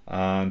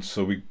 and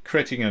so we're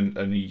creating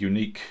a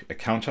unique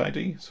account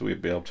ID, so we'll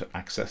be able to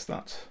access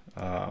that.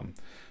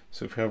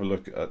 So if we have a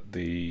look at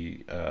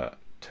the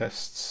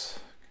tests,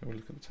 can we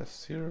look at the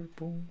tests here?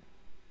 Boom.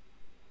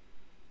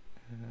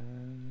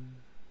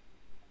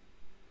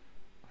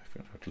 I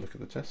forgot how to look at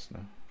the tests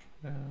now.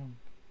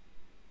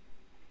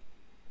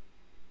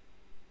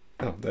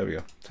 Oh, there we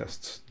go.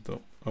 Tests.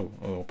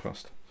 Oh,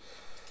 passed.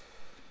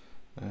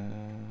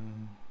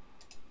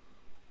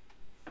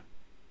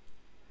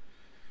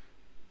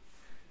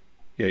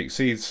 Yeah, you can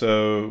see,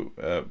 so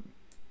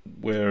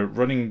we're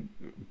running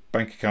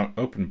bank account,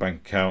 open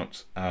bank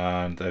account,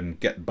 and then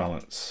get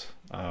balance.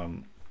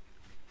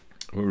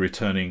 we're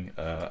returning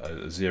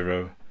a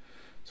 0.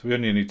 So we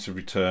only need to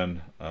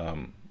return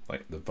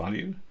like the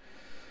value.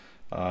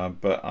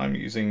 But I'm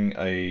using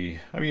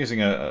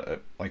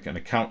like an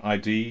account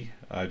ID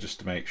just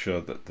to make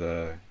sure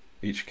that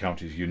each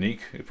account is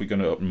unique. If we're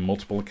going to open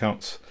multiple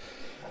accounts,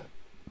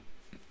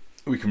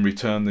 we can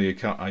return the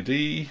account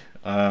ID,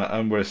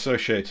 and we're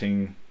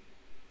associating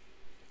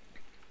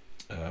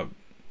so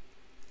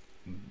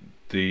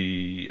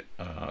we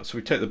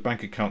take the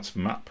bank accounts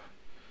map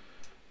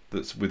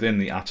that's within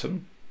the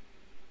atom.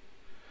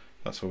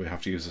 That's where we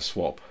have to use a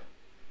swap.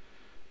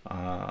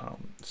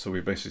 So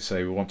we basically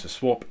say we want to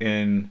swap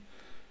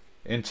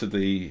into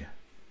the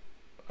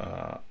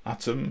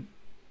atom,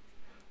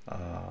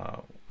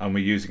 and we're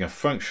using a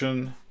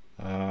function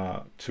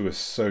to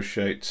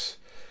associate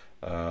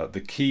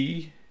the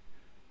key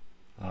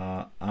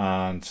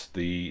and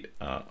the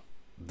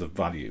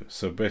value.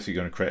 So basically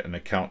going to create an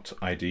account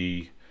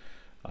ID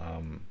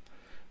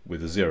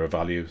with a 0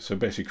 value. So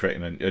basically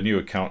creating a new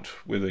account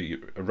with a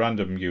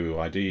random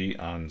UID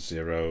and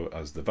 0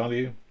 as the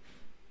value.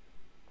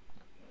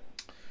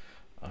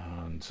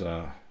 And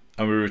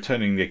we're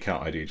returning the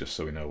account ID just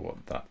so we know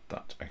what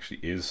that actually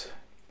is.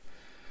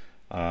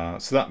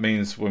 So that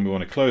means when we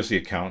want to close the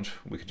account,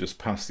 we could just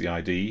pass the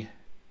ID,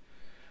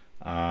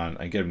 and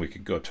again we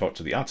could go talk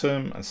to the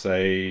atom and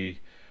say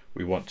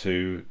we want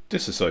to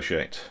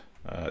disassociate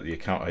the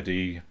account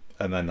ID,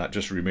 and then that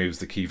just removes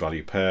the key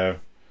value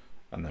pair,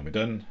 and then we're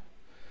done.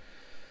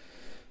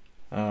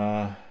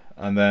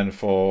 And then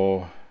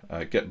for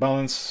get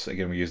balance,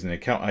 again we're using the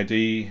account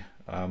ID.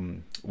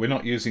 We're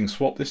not using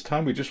swap this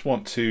time. We just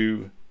want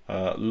to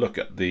look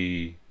at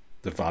the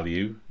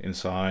value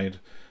inside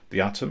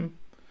the atom.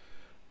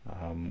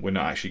 We're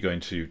not actually going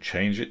to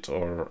change it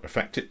or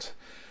affect it.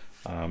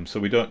 So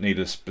we don't need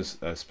a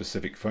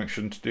specific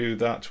function to do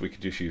that. We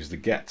could just use the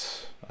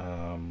get.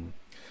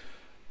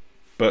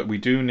 But we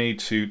do need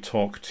to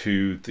talk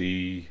to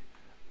the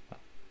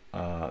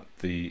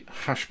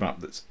hash map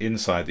that's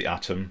inside the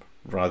atom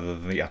rather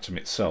than the atom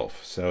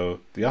itself. So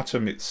the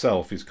atom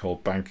itself is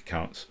called bank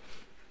accounts,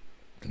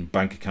 and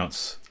bank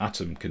accounts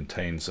atom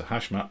contains a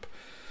hash map.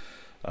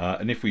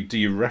 And if we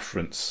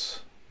dereference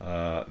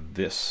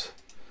this,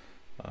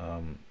 I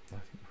think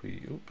if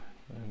we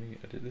let me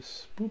edit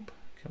this. Boop,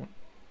 come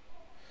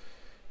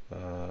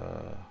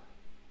on.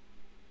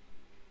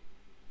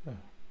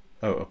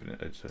 Open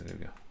it. So there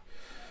we go.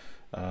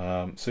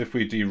 So if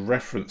we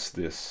dereference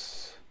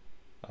this,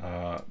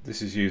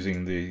 this is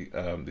using the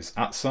this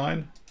 @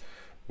 sign,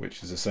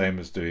 which is the same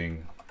as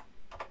doing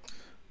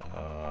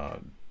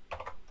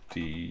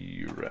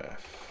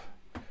deref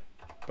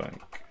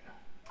bank.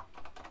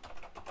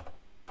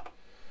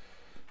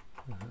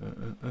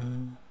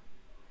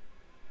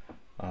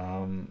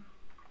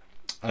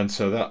 And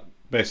so that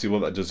basically what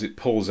that does, it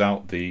pulls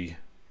out the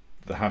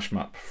hash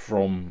map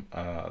from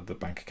the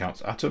bank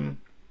accounts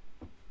atom,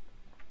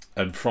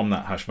 and from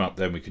that hash map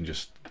then we can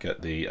just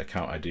get the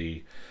account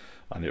ID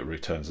and it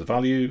returns the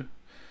value.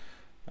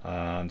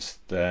 And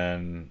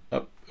then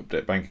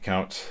update bank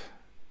account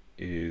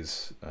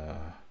is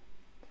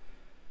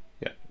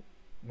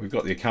we've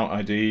got the account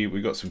ID,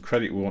 we've got some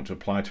credit we want to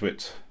apply to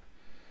it,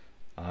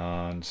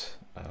 and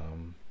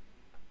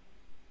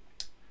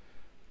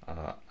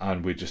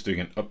we're just doing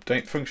an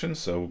update function.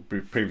 So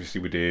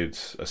previously we did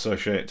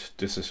associate,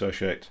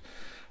 disassociate,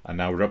 and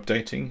now we're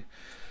updating.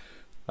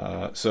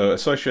 So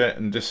associate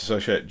and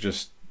disassociate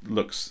just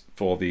looks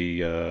for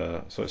the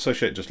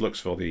associate just looks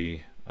for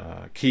the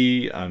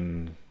key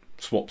and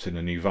swaps in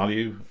a new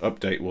value.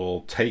 Update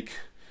will take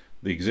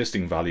the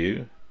existing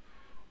value,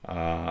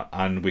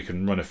 and we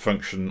can run a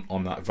function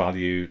on that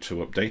value to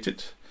update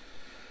it.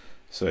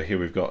 So here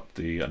we've got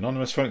the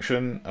anonymous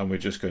function, and we're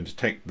just going to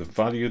take the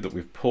value that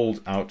we've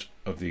pulled out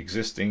of the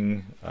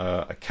existing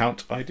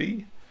account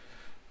ID.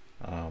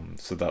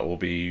 So that will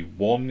be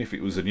 1 if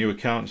it was a new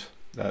account.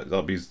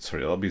 That'll be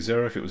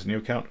 0 if it was a new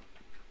account.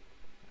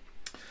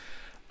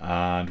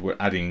 And we're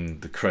adding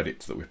the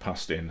credit that we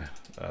passed in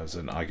as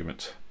an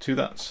argument to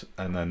that,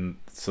 and then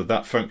so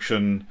that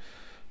function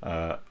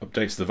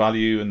updates the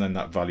value, and then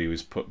that value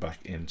is put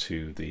back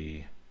into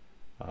the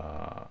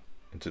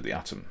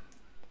atom.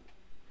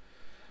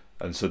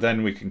 And so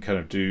then we can kind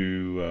of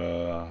do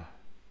the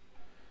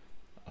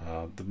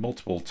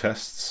multiple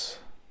tests.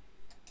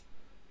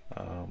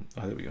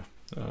 There we go.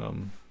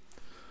 So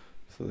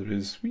there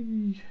is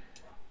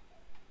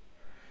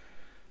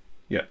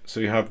so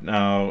you have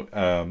now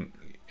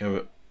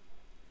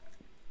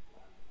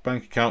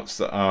bank accounts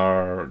that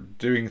are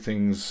doing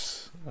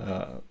things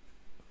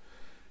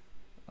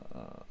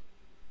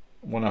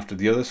one after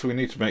the other. So we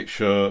need to make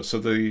sure, so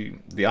the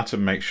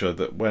atom makes sure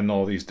that when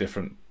all these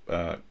different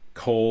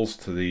calls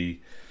to the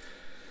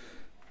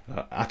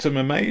atom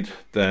are made,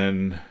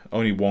 then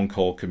only one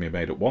call can be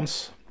made at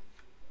once.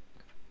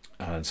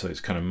 And so it's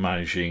kind of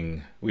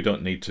managing, we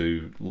don't need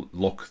to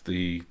lock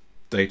the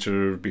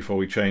data before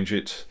we change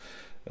it.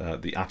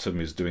 The atom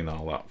is doing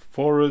all that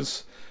for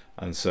us.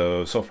 And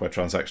so software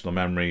transactional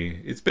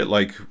memory, it's a bit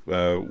like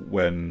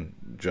when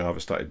Java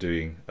started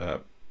doing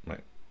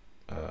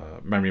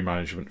memory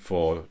management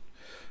for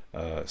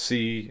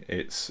C.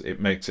 It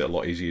makes it a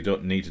lot easier. You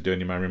don't need to do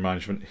any memory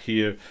management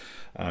here,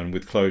 and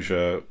with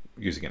Clojure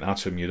using an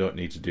atom, you don't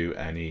need to do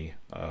any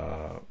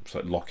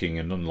sort of locking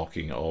and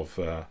unlocking of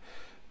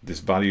this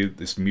value,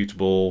 this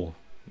mutable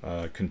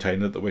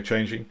container that we're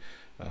changing.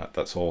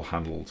 That's all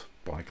handled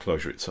by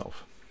Clojure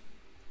itself.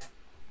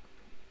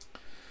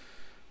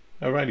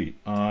 Alrighty,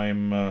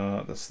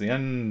 that's the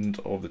end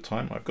of the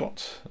time I've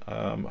got.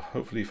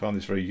 Hopefully you found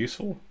this very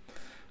useful.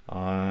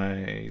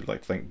 I'd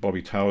like to thank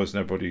Bobby Towers and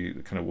everybody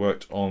that kind of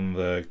worked on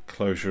the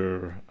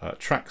Clojure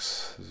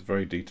tracks. It's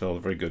very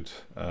detailed, very good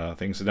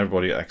things, and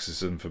everybody at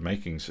Exercism for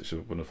making such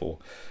a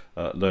wonderful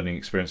learning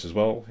experience as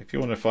well. If you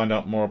want to find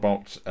out more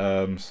about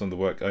some of the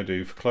work I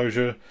do for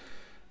Clojure,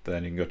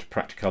 then you can go to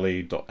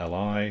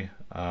practically.li,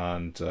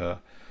 and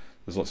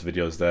there's lots of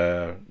videos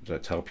there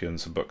that help you,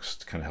 and some books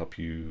to kind of help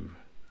you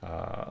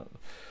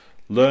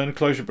learn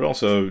Clojure, but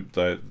also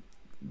the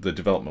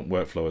development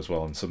workflow as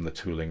well, and some of the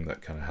tooling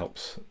that kind of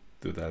helps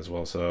do that as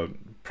well. So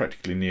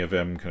practically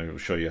Neovim kind of will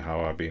show you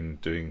how I've been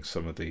doing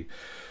some of the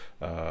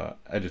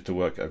editor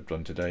work I've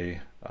done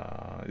today.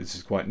 This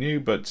is quite new,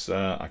 but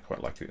I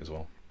quite like it as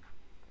well.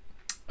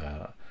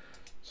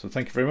 So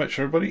thank you very much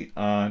everybody,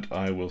 and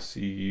I will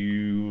see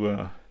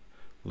you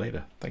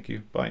later. Thank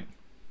you. Bye.